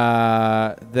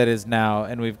 That is now,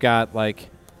 and we've got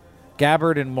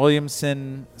Gabbard and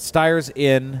Williamson. Steyer's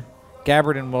in.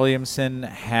 Gabbard and Williamson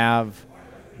have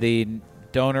the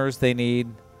donors they need.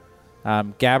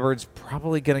 Gabbard's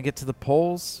probably going to get to the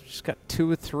polls. She's got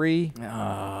 2 or 3.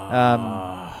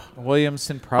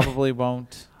 Williamson probably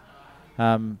won't.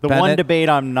 The Bennett, one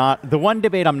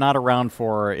debate I'm not around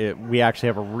for. We actually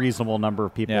have a reasonable number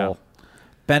of people. Yeah.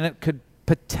 Bennett could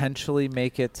potentially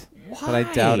make it, but I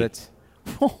doubt it.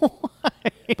 Why?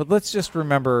 But let's just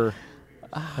remember,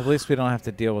 at least we don't have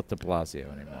to deal with de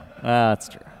Blasio anymore. That's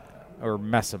true. Or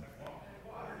Messam.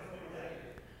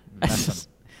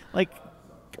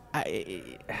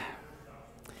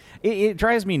 It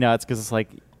drives me nuts because it's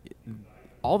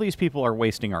all these people are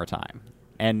wasting our time.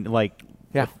 And, like,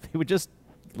 Yeah. it would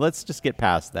let's just get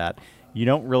past that. You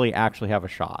don't really actually have a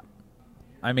shot.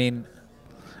 I mean,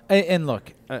 and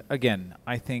look, again,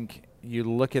 I think you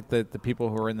look at the people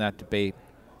who are in that debate,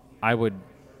 I would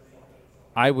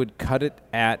cut it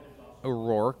at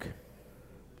O'Rourke,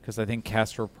 because I think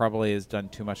Castro probably has done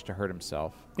too much to hurt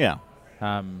himself. Yeah.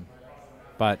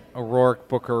 But O'Rourke,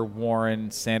 Booker,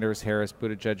 Warren, Sanders, Harris,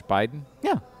 Buttigieg, Biden.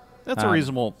 Yeah. That's a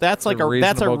reasonable. That's like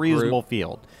that's a reasonable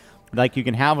field. Like, you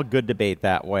can have a good debate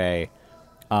that way.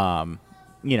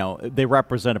 They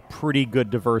represent a pretty good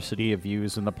diversity of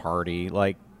views in the party.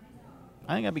 Like,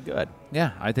 I think that'd be good.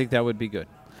 Yeah, I think that would be good.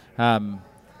 And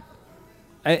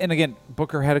again,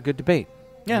 Booker had a good debate.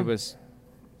 Yeah.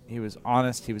 He was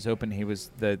honest. He was open. He was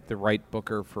the right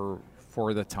Booker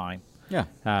for the time. Yeah.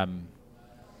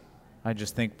 I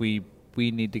just think we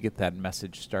need to get that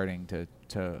message starting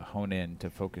to hone in, to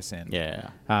focus in. Yeah.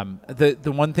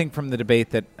 The one thing from the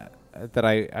debate that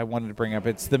I wanted to bring up,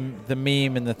 it's the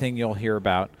meme and the thing you'll hear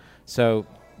about. So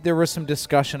there was some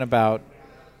discussion about,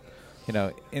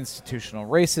 institutional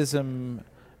racism,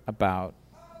 about,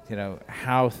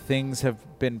 how things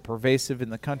have been pervasive in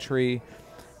the country.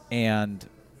 And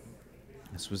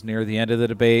this was near the end of the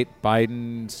debate.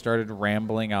 Biden started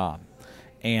rambling on.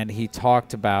 And he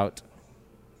talked about,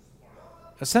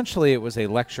 essentially it was a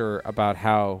lecture about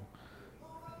how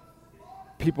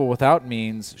people without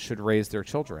means should raise their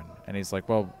children. And he's like,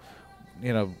 well,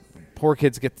 poor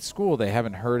kids get to school. They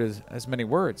haven't heard as many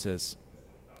words as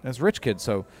rich kids.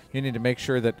 So you need to make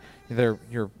sure that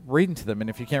you're reading to them. And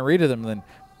if you can't read to them, then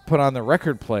put on the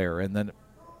record player. And then,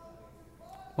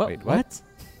 wait, what?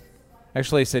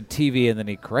 Actually, he said TV, and then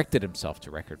he corrected himself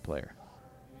to record player.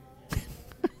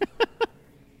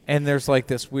 And there's like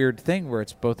this weird thing where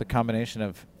it's both a combination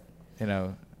of,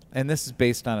 and this is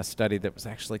based on a study that was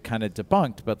actually kind of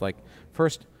debunked, but like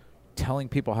first telling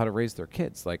people how to raise their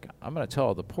kids. Like, I'm going to tell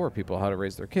all the poor people how to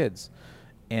raise their kids.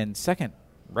 And second,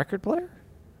 record player?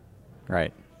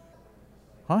 Right.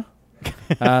 Huh?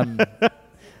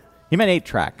 He meant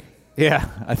 8-track. Yeah.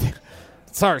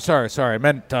 Sorry. I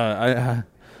meant,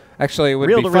 actually, it would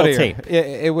be Reel-to-reel funnier. tape.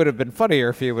 It would have been funnier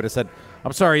if you would have said,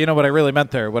 I'm sorry, what I really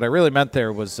meant there? What I really meant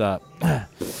there was,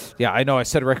 yeah, I know I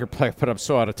said record player, but I'm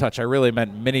so out of touch. I really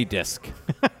meant mini disc.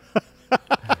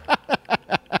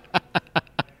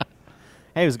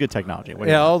 Hey, it was good technology.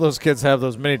 Yeah, all those kids have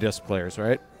those mini disc players,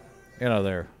 right?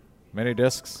 They're mini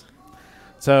discs.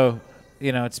 So,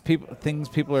 it's things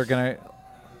people are going to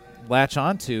latch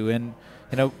onto. And,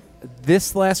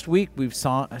 this last week we've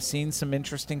seen some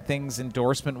interesting things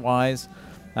endorsement-wise.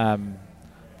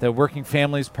 The Working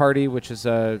Families Party, which is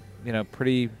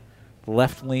pretty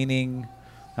left-leaning.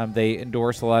 They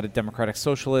endorse a lot of democratic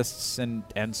socialists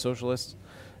and socialists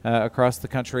across the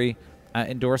country.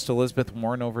 Endorsed Elizabeth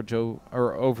Warren over Bernie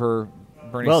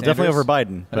Sanders. Definitely over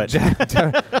Biden, but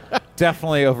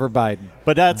definitely over Biden.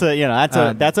 But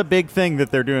that's a big thing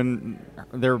that they're doing.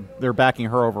 They're backing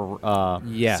her over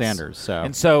yes. Sanders. So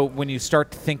and so when you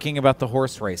start thinking about the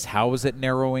horse race, how is it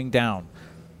narrowing down?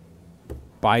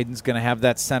 Biden's going to have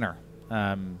that center.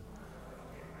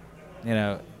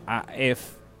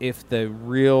 If the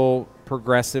real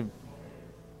progressive,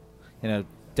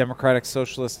 democratic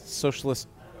socialist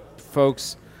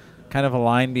folks kind of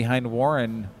align behind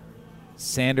Warren,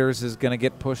 Sanders is going to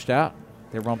get pushed out.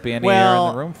 There won't be any air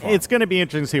in the room for him. It's going to be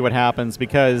interesting to see what happens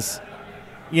because,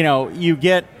 you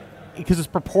get because it's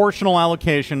proportional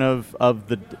allocation of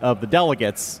the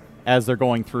delegates as they're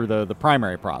going through the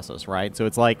primary process, right? So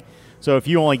it's like, so if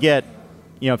you only get,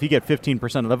 if you get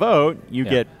 15% of the vote, you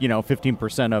get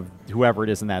 15% of whoever it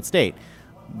is in that state.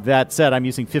 That said, I'm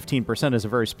using 15% as a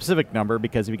very specific number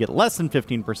because if you get less than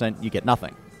 15%, you get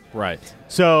nothing. Right.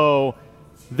 So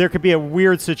there could be a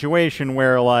weird situation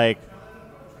where, like,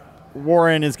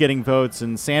 Warren is getting votes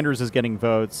and Sanders is getting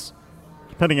votes.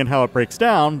 Depending on how it breaks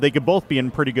down, they could both be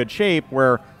in pretty good shape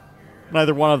where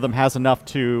neither one of them has enough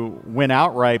to win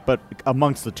outright, but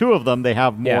amongst the two of them, they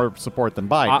have more support than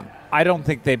Biden. I don't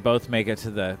think they both make it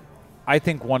to the... I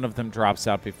think one of them drops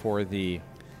out before the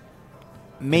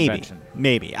convention.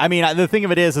 Maybe. I mean, the thing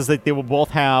of it is that they will both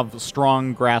have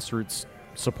strong grassroots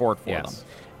support for them.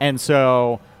 And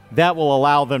so that will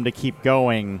allow them to keep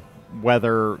going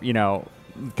whether,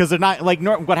 because they're not, like,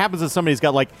 what happens is somebody's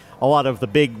got, like, a lot of the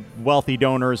big wealthy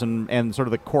donors and sort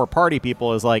of the core party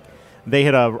people is, like, they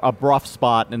hit a rough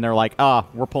spot and they're like,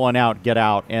 we're pulling out, get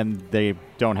out, and they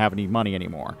don't have any money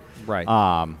anymore. Right.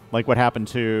 Like what happened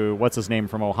to, what's his name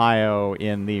from Ohio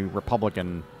in the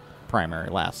Republican primary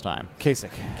last time?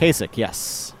 Kasich,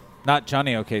 yes. Not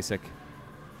Johnny O'Kasich,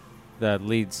 the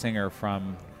lead singer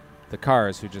from The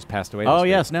Cars, who just passed away this week.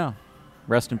 Yes, no.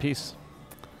 Rest in peace.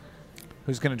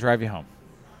 Who's going to drive you home?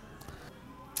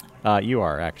 You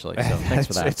are, actually, so thanks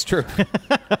for that. It's true.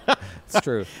 It's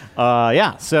true.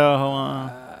 Yeah, so...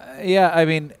 yeah, I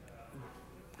mean...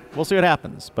 We'll see what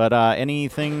happens. But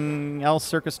anything else,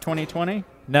 Circus 2020?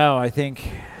 No, I think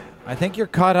you're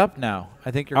caught up now.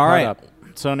 I think you're All caught right. up.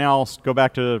 So now I'll go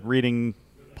back to reading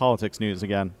politics news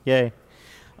again. Yay.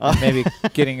 Maybe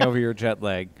getting over your jet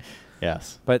lag.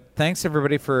 Yes. But thanks,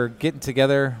 everybody, for getting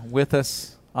together with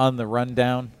us on the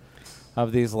rundown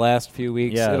of these last few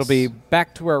weeks. Yes. It'll be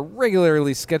back to our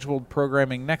regularly scheduled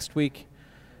programming next week.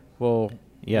 We'll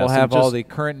have all the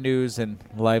current news and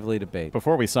lively debate.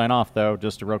 Before we sign off, though,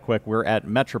 just real quick, we're at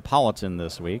Metropolitan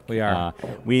this week. We are.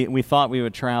 We thought we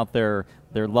would try out their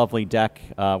lovely deck,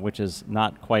 which is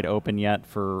not quite open yet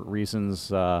for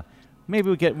reasons. Maybe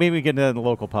we get into the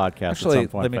local podcast. Actually, at some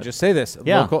point, let me just say this.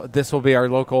 Yeah. This will be our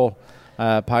local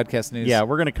podcast news. Yeah,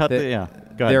 we're going to cut the. Yeah,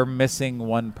 go ahead. They're missing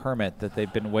one permit that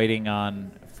they've been waiting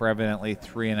on for evidently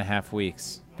 3.5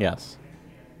 weeks. Yes.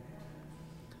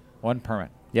 One permit.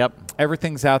 Yep.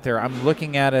 Everything's out there. I'm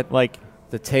looking at it. Like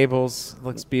the tables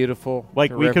looks beautiful.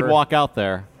 Like the we could river. walk out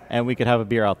there and we could have a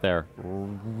beer out there,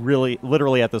 really,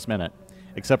 literally at this minute,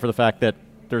 except for the fact that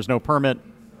there's no permit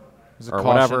or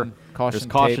whatever. There's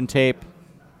caution tape.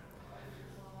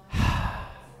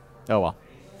 Oh well.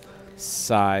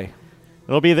 Sigh.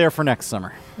 It'll be there for next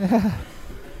summer.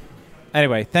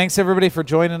 Anyway, thanks everybody for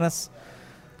joining us.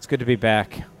 It's good to be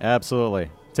back. Absolutely.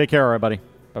 Take care, everybody.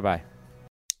 Bye-bye.